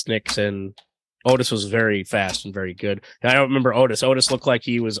Otis Nixon. Otis was very fast and very good. And I don't remember Otis. Otis looked like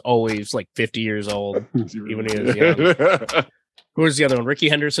he was always like 50 years old, even when he was young. Who was the other one? Ricky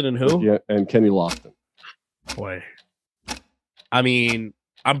Henderson and who? Yeah, and Kenny Lofton. Boy. I mean,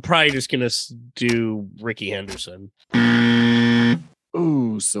 I'm probably just going to do Ricky Henderson.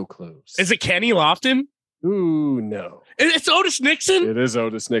 Ooh, so close. Is it Kenny Lofton? Ooh, no. It's Otis Nixon? It is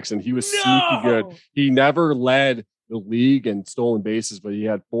Otis Nixon. He was sneaky good. He never led the league in stolen bases, but he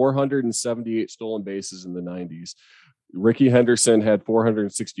had 478 stolen bases in the 90s. Ricky Henderson had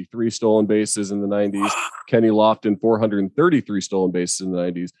 463 stolen bases in the 90s. Kenny Lofton, 433 stolen bases in the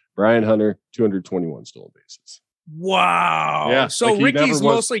 90s. Brian Hunter, 221 stolen bases. Wow. Yeah. So like Ricky's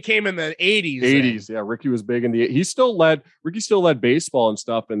mostly came in the 80s. 80s. Then. Yeah. Ricky was big in the Ricky still led baseball and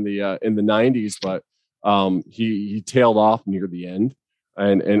stuff in the 90s, but he tailed off near the end.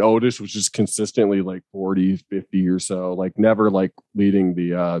 And Otis was just consistently like 40, 50 or so, like never like leading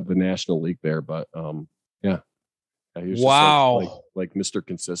the National League there. But yeah, he was wow, just like Mr.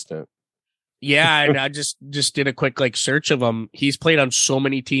 Consistent. Yeah, and I just did a quick like search of him. He's played on so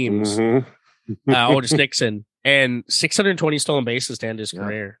many teams. Otis Nixon, and 620 stolen bases to end his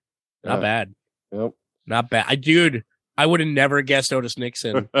career. Not bad. Yep. Not bad. I would have never guessed Otis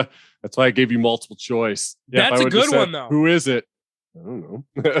Nixon. That's why I gave you multiple choice. That's a good one, though. Who is it? I don't know.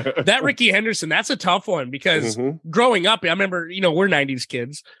 That Ricky Henderson, that's a tough one because growing up, I remember, we're 90s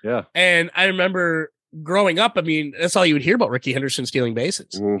kids. Yeah. And I remember growing up, I mean, that's all you would hear about Ricky Henderson stealing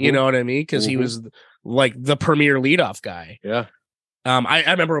bases. You know what I mean? Because he was like the premier leadoff guy. Yeah. I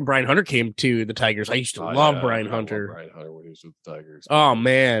remember when Brian Hunter came to the Tigers. I used to love Brian Hunter. Brian Hunter when he was with the Tigers. Oh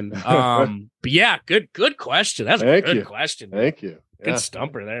man. But yeah, good question. That's a good question. Thank you. Good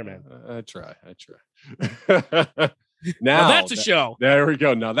stumper there, man. I try. Now that's a show. There we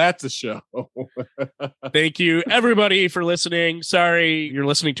go. Now that's a show. Thank you, everybody, for listening. Sorry you're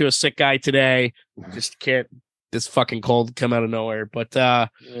listening to a sick guy today. Just can't. This fucking cold come out of nowhere. But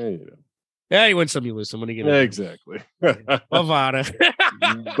yeah, you win some, you lose some. When you get exactly. Bavada.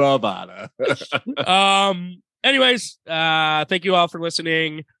 Anyways, thank you all for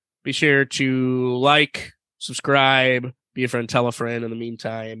listening. Be sure to like, subscribe, be a friend, tell a friend in the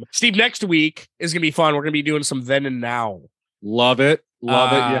meantime. Steve, next week is going to be fun. We're going to be doing some then and now. Love it.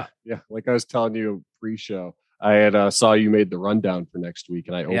 Yeah. Like I was telling you pre-show, I had saw you made the rundown for next week,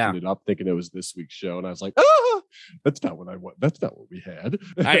 and I opened it up thinking it was this week's show, and I was like, that's not what I want. That's not what we had.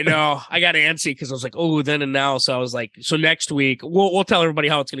 I know. I got antsy because I was like, oh, then and now. So I was like, so next week we'll tell everybody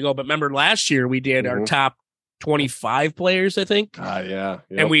how it's going to go. But remember, last year we did our top 25 players, I think. Yeah.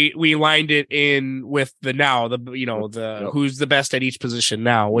 Yep. And we lined it in with the now, who's the best at each position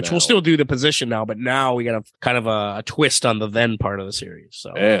now, which we'll still do the position now, but now we got a kind of a twist on the then part of the series.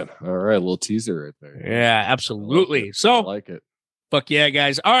 So man, all right, a little teaser right there. Yeah, absolutely. So I like it. Fuck yeah,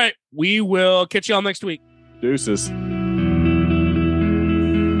 guys. All right, we will catch you all next week. Deuces.